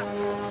from there!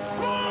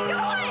 Get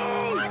away!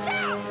 Watch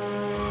out!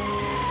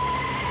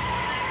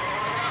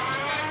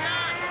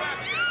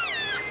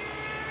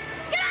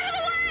 Get out of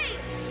the way!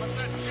 What's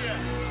that here?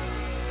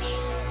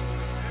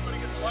 Anybody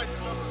get the license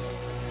number?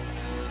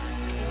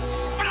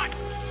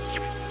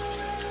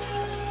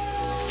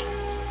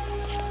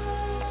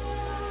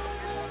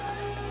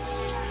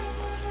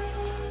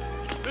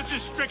 This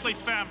is strictly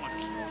family.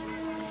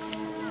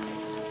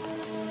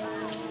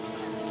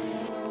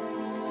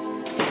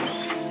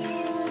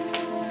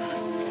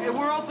 Hey,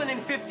 we're open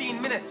in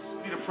 15 minutes.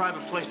 Need a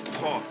private place to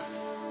talk.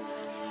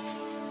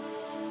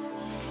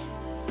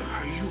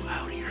 Are you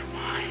out of your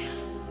mind?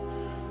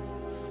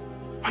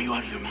 Are you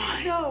out of your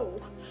mind?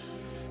 No.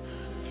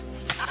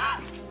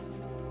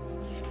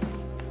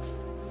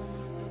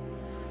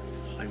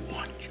 I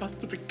want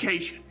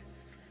justification.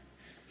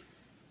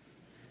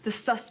 The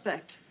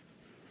suspect.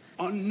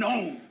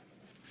 Unknown.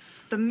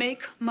 The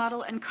make,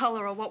 model, and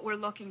color are what we're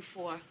looking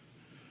for.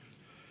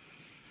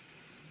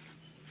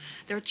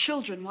 There are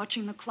children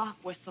watching the clock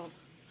whistle.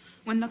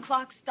 When the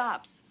clock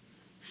stops,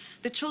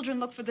 the children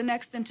look for the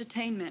next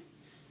entertainment.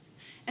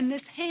 And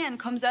this hand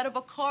comes out of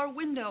a car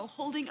window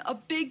holding a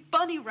big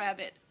bunny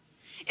rabbit.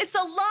 It's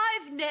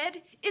alive,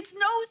 Ned. Its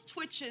nose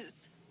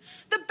twitches.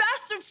 The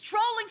bastard's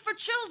trolling for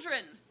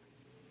children.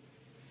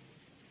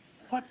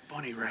 What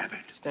bunny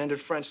rabbit?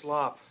 Standard French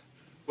lop.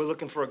 We're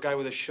looking for a guy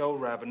with a show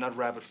rabbit, not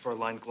rabbit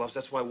fur-lined gloves.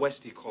 That's why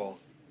Westy called.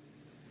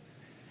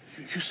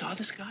 You saw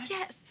this guy?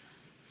 Yes.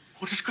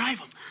 Well, describe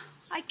him.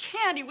 I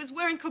can't. He was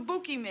wearing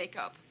kabuki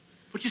makeup.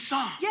 But you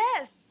saw him?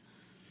 Yes.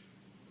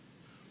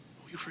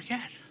 Oh, you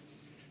forget.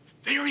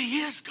 There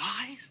he is,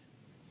 guys.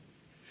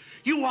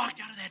 You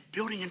walked out of that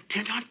building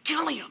intent on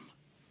killing him.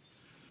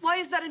 Why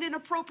is that an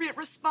inappropriate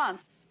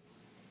response?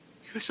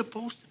 You're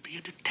supposed to be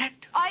a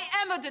detective. I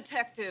am a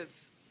detective.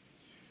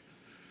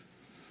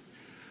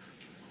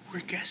 We're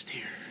guests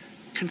here,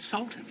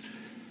 consultants.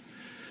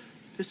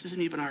 This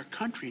isn't even our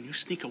country, and you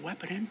sneak a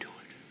weapon into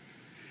it.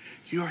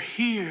 You're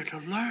here to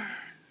learn.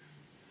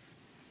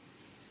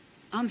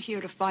 I'm here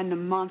to find the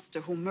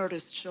monster who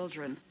murders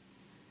children.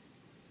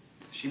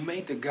 She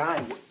made the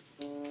guy.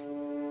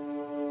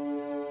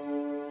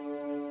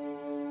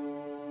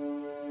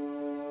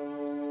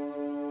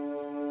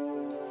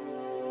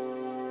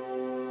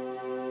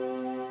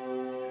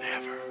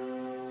 Never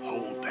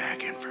hold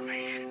back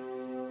information.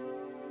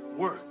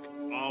 Work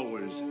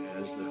always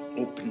as the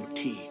open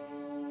team.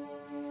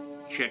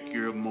 Check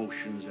your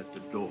emotions at the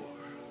door.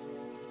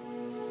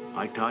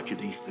 I taught you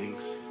these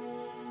things.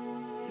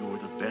 You were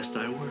the best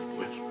I worked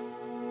with.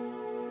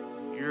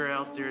 You're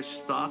out there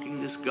stalking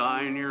this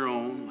guy on your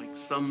own like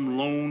some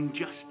lone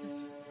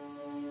justice.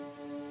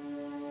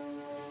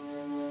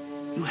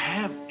 You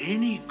have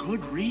any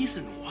good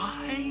reason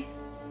why?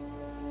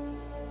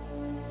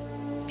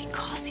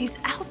 Because he's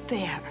out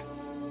there.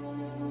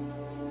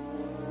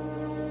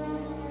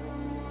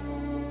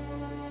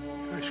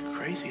 You're as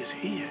crazy as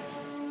he is.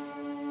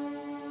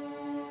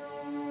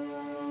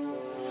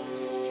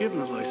 Give him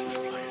the license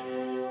plate.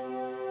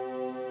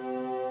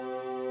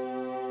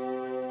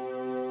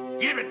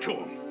 Give it to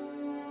him.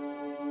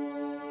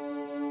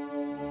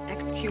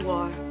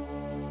 XQR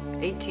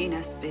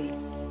 18SB.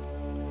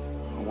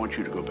 I want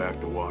you to go back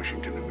to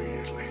Washington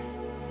immediately.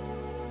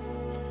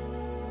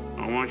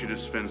 I want you to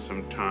spend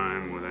some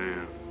time with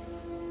Anne.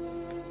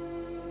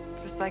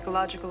 For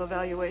psychological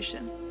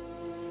evaluation.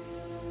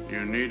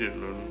 You need it,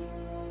 Lulu.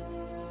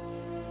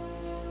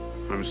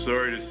 I'm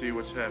sorry to see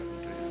what's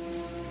happened to you.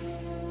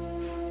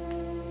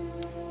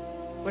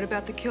 What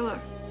about the killer?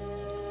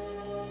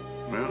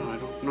 Well, I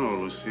don't know,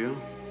 Lucille.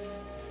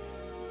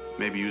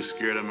 Maybe you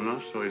scared him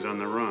enough so he's on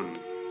the run,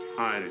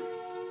 hiding.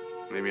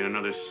 Maybe in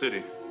another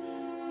city.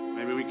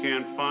 Maybe we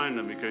can't find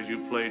him because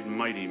you played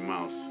Mighty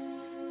Mouse.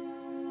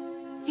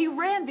 He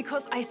ran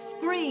because I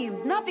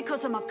screamed, not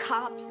because I'm a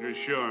cop. You're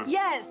sure?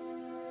 Yes.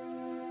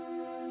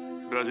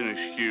 Doesn't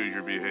excuse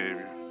your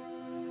behavior.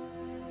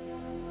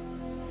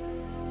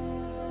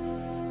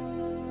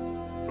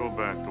 Go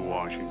back to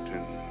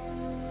Washington,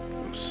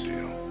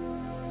 Lucille.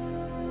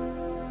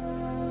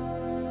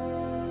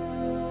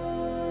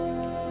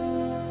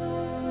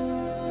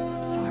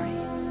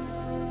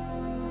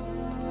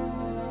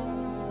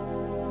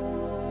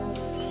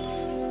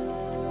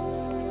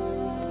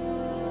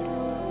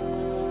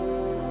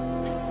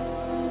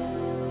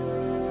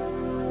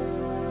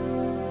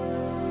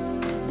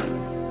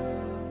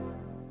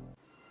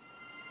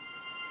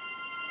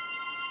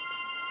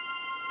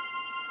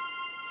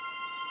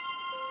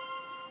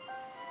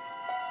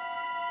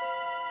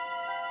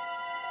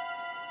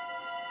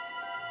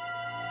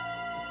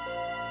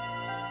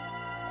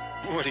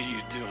 What are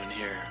you doing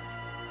here?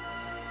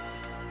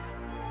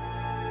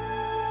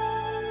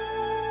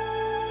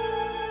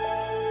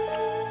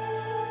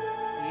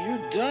 Well,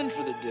 you're done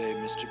for the day,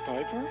 Mr.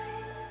 Piper.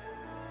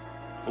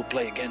 We'll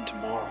play again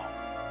tomorrow.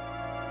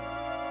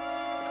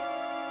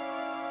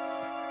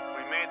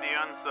 We made the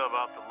unsub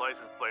off the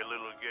license plate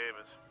Lulu gave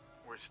us.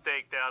 We're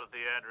staked out at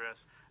the address.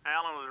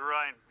 Alan was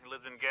right. He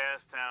lived in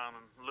Gastown,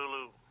 and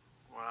Lulu,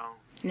 well...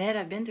 Ned,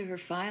 I've been through her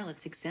file.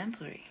 It's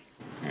exemplary.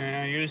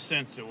 Yeah, you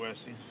sensed it,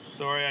 Wesley.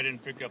 Sorry I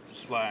didn't pick up the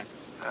slack.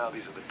 Well,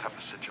 these are the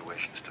toughest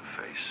situations to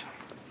face.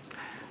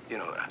 You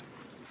know that.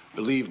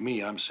 Believe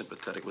me, I'm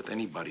sympathetic with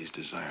anybody's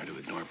desire to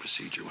ignore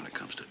procedure when it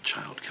comes to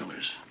child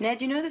killers. Ned,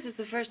 you know this is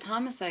the first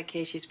homicide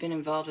case she's been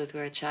involved with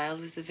where a child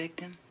was the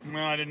victim?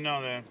 Well, I didn't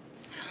know that.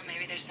 Well,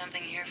 maybe there's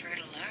something here for her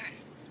to learn.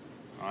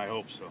 I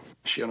hope so.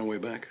 Is she on her way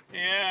back?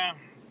 Yeah.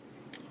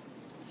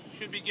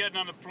 Should be getting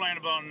on the plane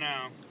about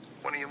now.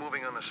 When are you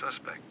moving on the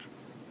suspect?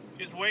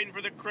 Just waiting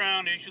for the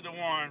Crown to issue the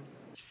warrant.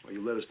 Well,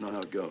 you let us know how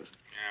it goes.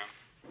 Yeah.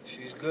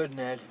 She's good,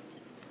 Ned.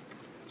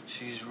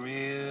 She's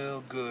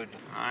real good.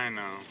 I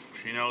know.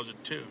 She knows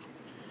it, too.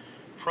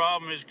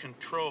 Problem is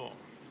control.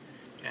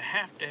 You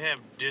have to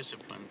have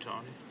discipline,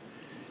 Tony.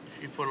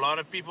 She put a lot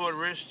of people at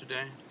risk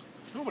today.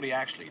 Nobody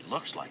actually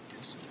looks like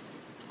this.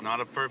 Not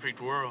a perfect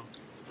world.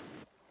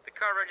 The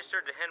car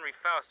registered to Henry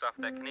Faust off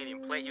that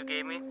Canadian plate you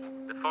gave me.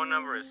 The phone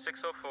number is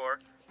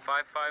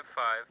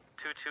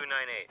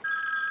 604-555-2298.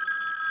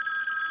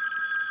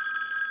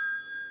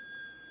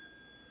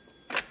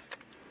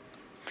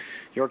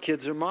 Your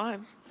kids are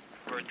mine.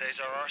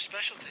 Birthdays are our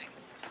specialty.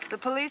 The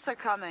police are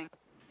coming.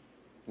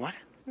 What?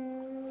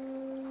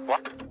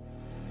 What?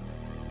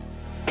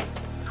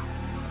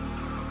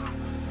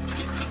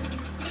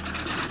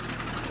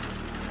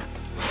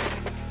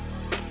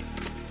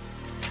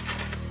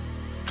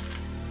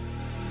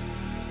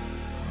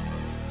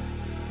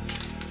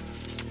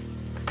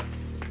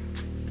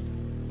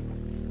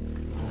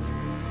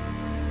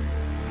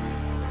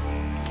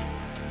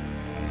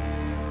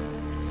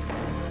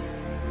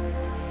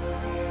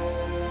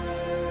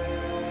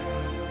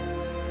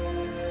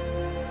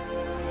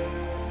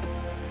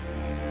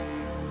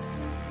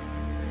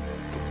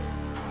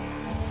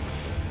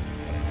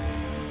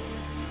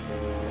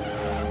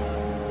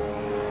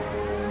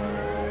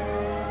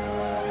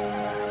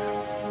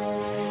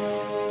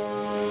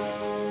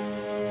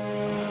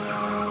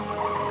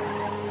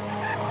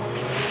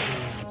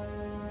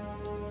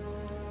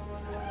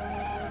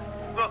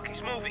 Look,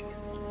 he's moving.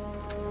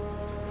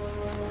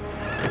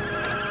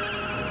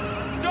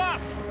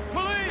 Stop!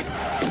 Police!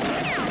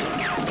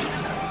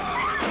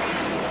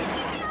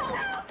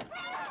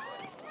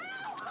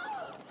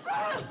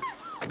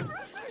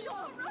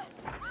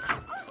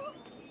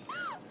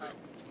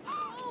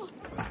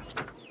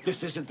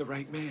 This isn't the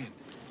right man.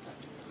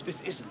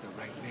 This isn't the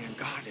right man.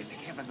 God in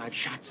heaven, I've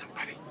shot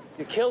somebody.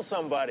 You killed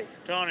somebody.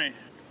 Tony,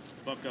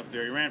 buck up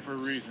there. He ran for a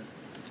reason.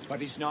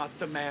 But he's not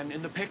the man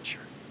in the picture.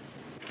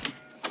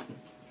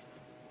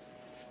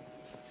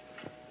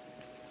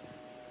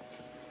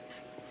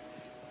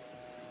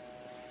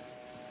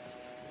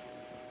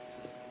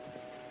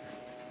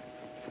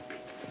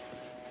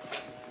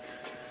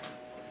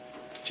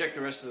 Check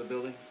the rest of the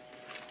building.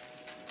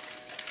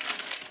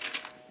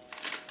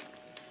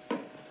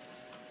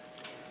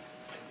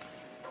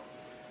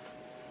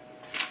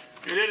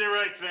 You did the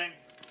right thing.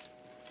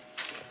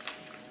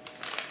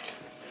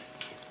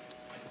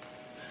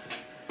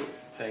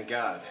 Thank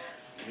God.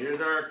 Here's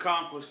our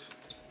accomplice.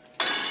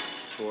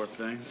 Poor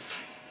thing.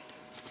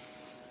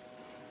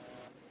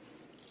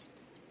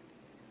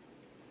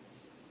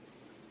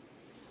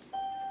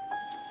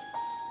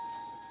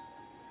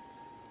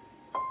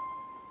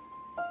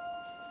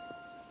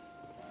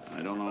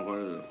 I don't know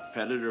whether to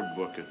pet it or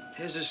book it.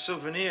 Here's a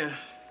souvenir.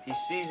 He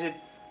sees it,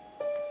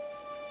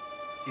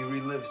 he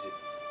relives it.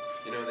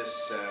 You know,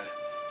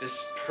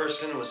 this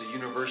person was a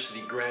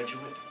university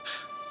graduate.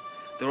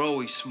 They're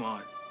always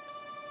smart.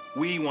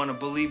 We want to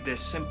believe they're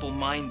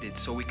simple-minded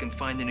so we can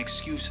find an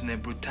excuse in their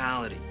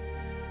brutality.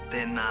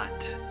 They're not.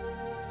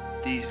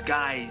 These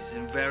guys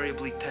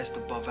invariably test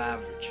above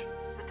average.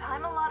 The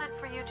time allotted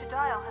for you to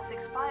dial has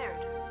expired.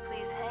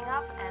 Please hang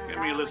up and Give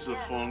me a dial list of the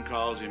again. phone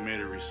calls you made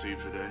or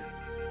received today.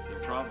 No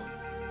problem.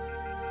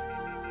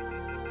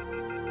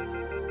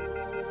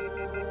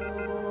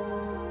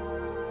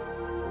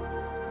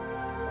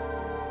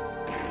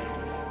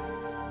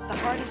 The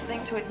hardest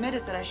thing to admit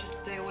is that I should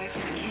stay away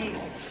from the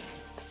case.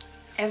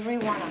 Every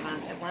one of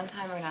us, at one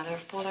time or another,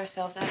 have pulled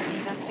ourselves out of an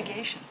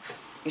investigation.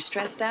 You're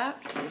stressed out,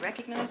 you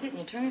recognize it, and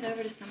you turn it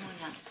over to someone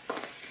else.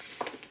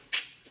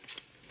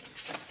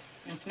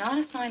 It's not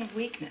a sign of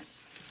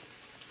weakness.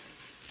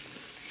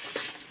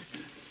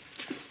 Listen,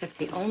 that's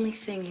the only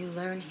thing you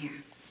learn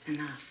here. It's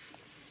enough.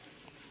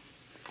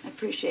 I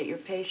appreciate your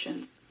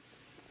patience.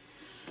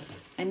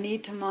 I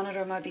need to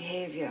monitor my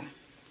behavior.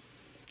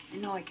 I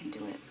know I can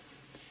do it.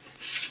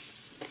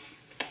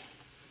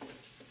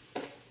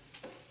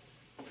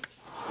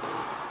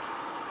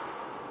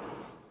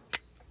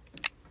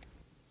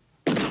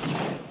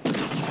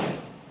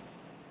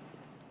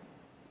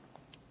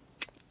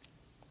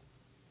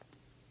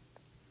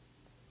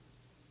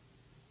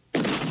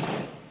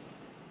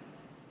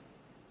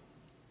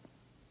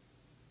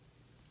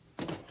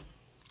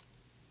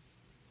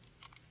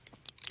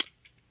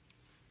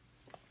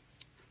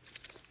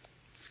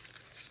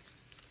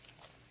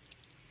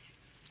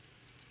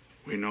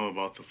 We know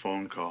about the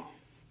phone call.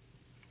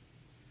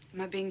 Am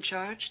I being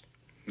charged?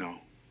 No.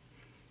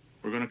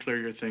 We're going to clear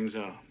your things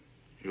out.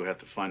 You'll have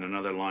to find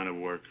another line of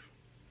work.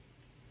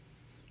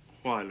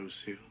 Why,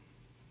 Lucille?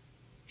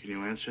 Can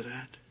you answer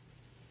that?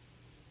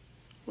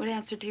 What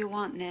answer do you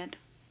want, Ned?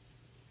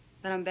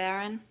 That I'm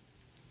barren?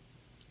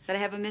 That I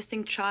have a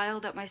missing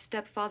child? That my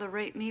stepfather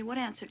raped me? What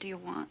answer do you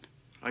want?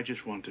 I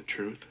just want the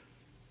truth.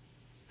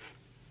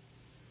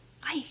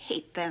 I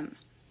hate them.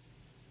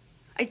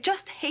 I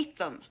just hate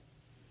them.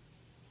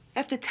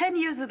 After 10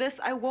 years of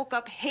this, I woke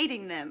up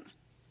hating them.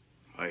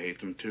 I hate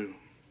them too,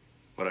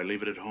 but I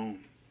leave it at home.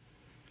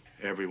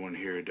 Everyone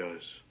here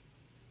does.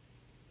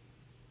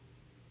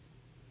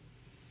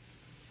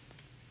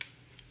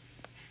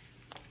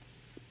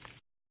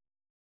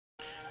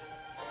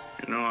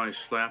 You know, I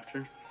slapped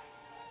her,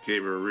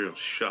 gave her a real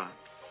shot.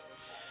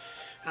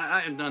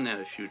 I've done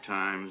that a few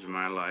times in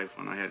my life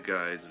when I had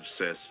guys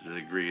obsessed to the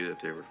degree that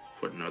they were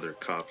putting other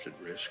cops at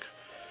risk.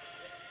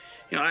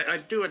 You know, I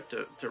do it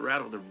to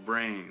rattle their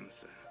brains,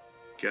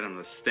 get them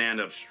to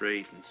stand up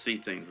straight and see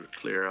things with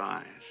clear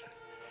eyes.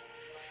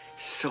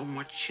 So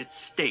much at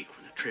stake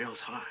when the trail's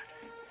hot.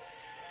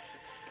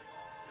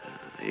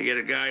 You get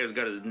a guy who's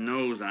got his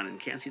nose on it and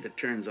can't see the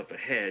turns up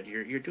ahead,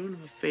 you're doing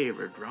him a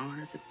favor, drawing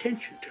his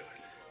attention to it.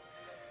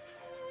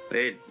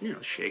 They'd,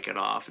 shake it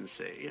off and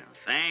say,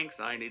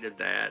 thanks, I needed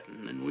that,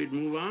 and then we'd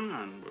move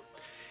on. But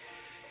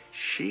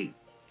she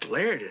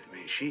glared at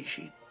me.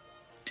 She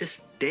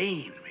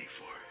disdained me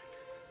for it.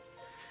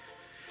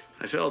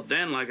 I felt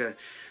then like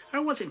I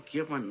wasn't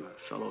giving a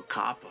fellow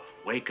cop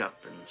a wake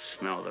up and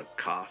smell the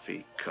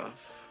coffee cuff.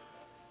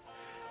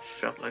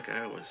 Felt like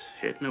I was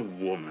hitting a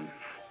woman.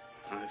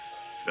 I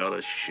felt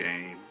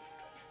ashamed.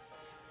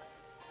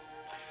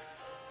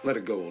 Let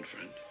it go, old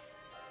friend.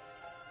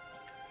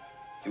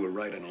 You were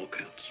right on all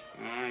counts.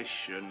 I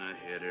shouldn't have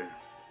hit her.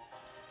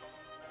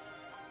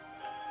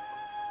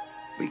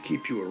 We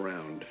keep you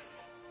around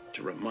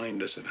to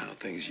remind us of how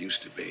things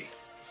used to be.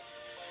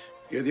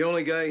 You're the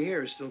only guy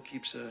here who still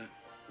keeps a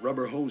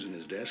rubber hose in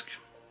his desk.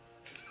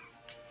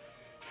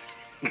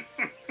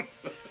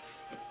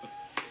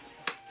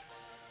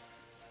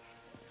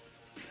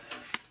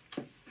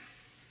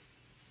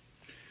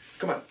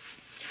 Come on.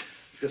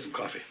 Let's get some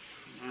coffee.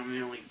 I'm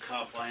the only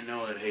cop I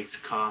know that hates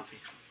coffee.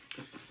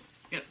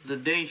 The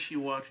day she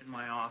walked in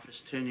my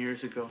office 10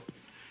 years ago,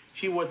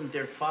 she wasn't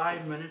there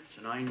 5 minutes,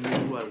 and I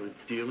knew I was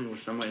dealing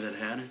with somebody that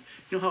had it.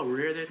 You know how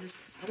rare that is?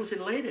 I was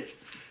elated.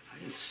 I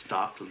didn't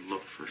stop to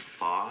look for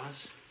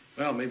flaws.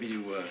 Well, maybe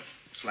you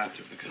slapped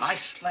her because... I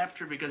slapped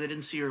her because I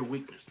didn't see her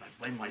weakness, and I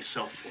blame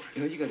myself for it.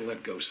 You know, you gotta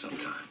let go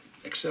sometime.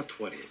 Accept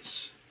what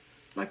is.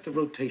 Like the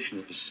rotation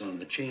of the sun,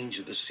 the change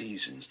of the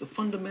seasons, the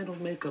fundamental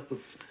makeup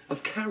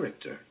of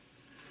character.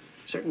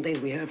 Certain things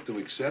we have to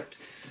accept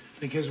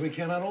because we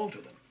cannot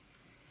alter them.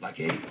 Like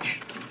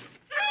age.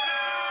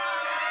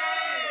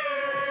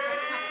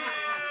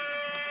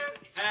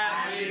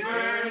 Happy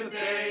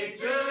birthday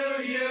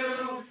to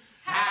you.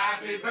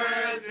 Happy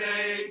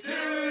birthday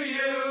to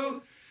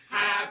you.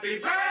 Happy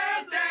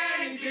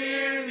birthday,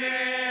 dear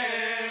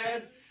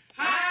Ned.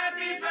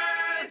 Happy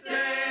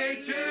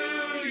birthday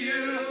to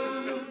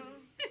you.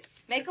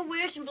 Make a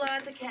wish and blow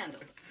out the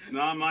candles.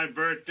 Not my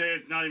birthday.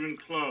 It's not even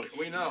close.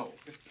 We know.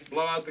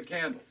 Blow out the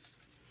candles.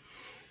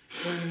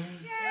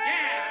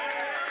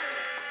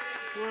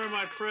 Where are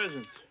my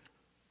presents?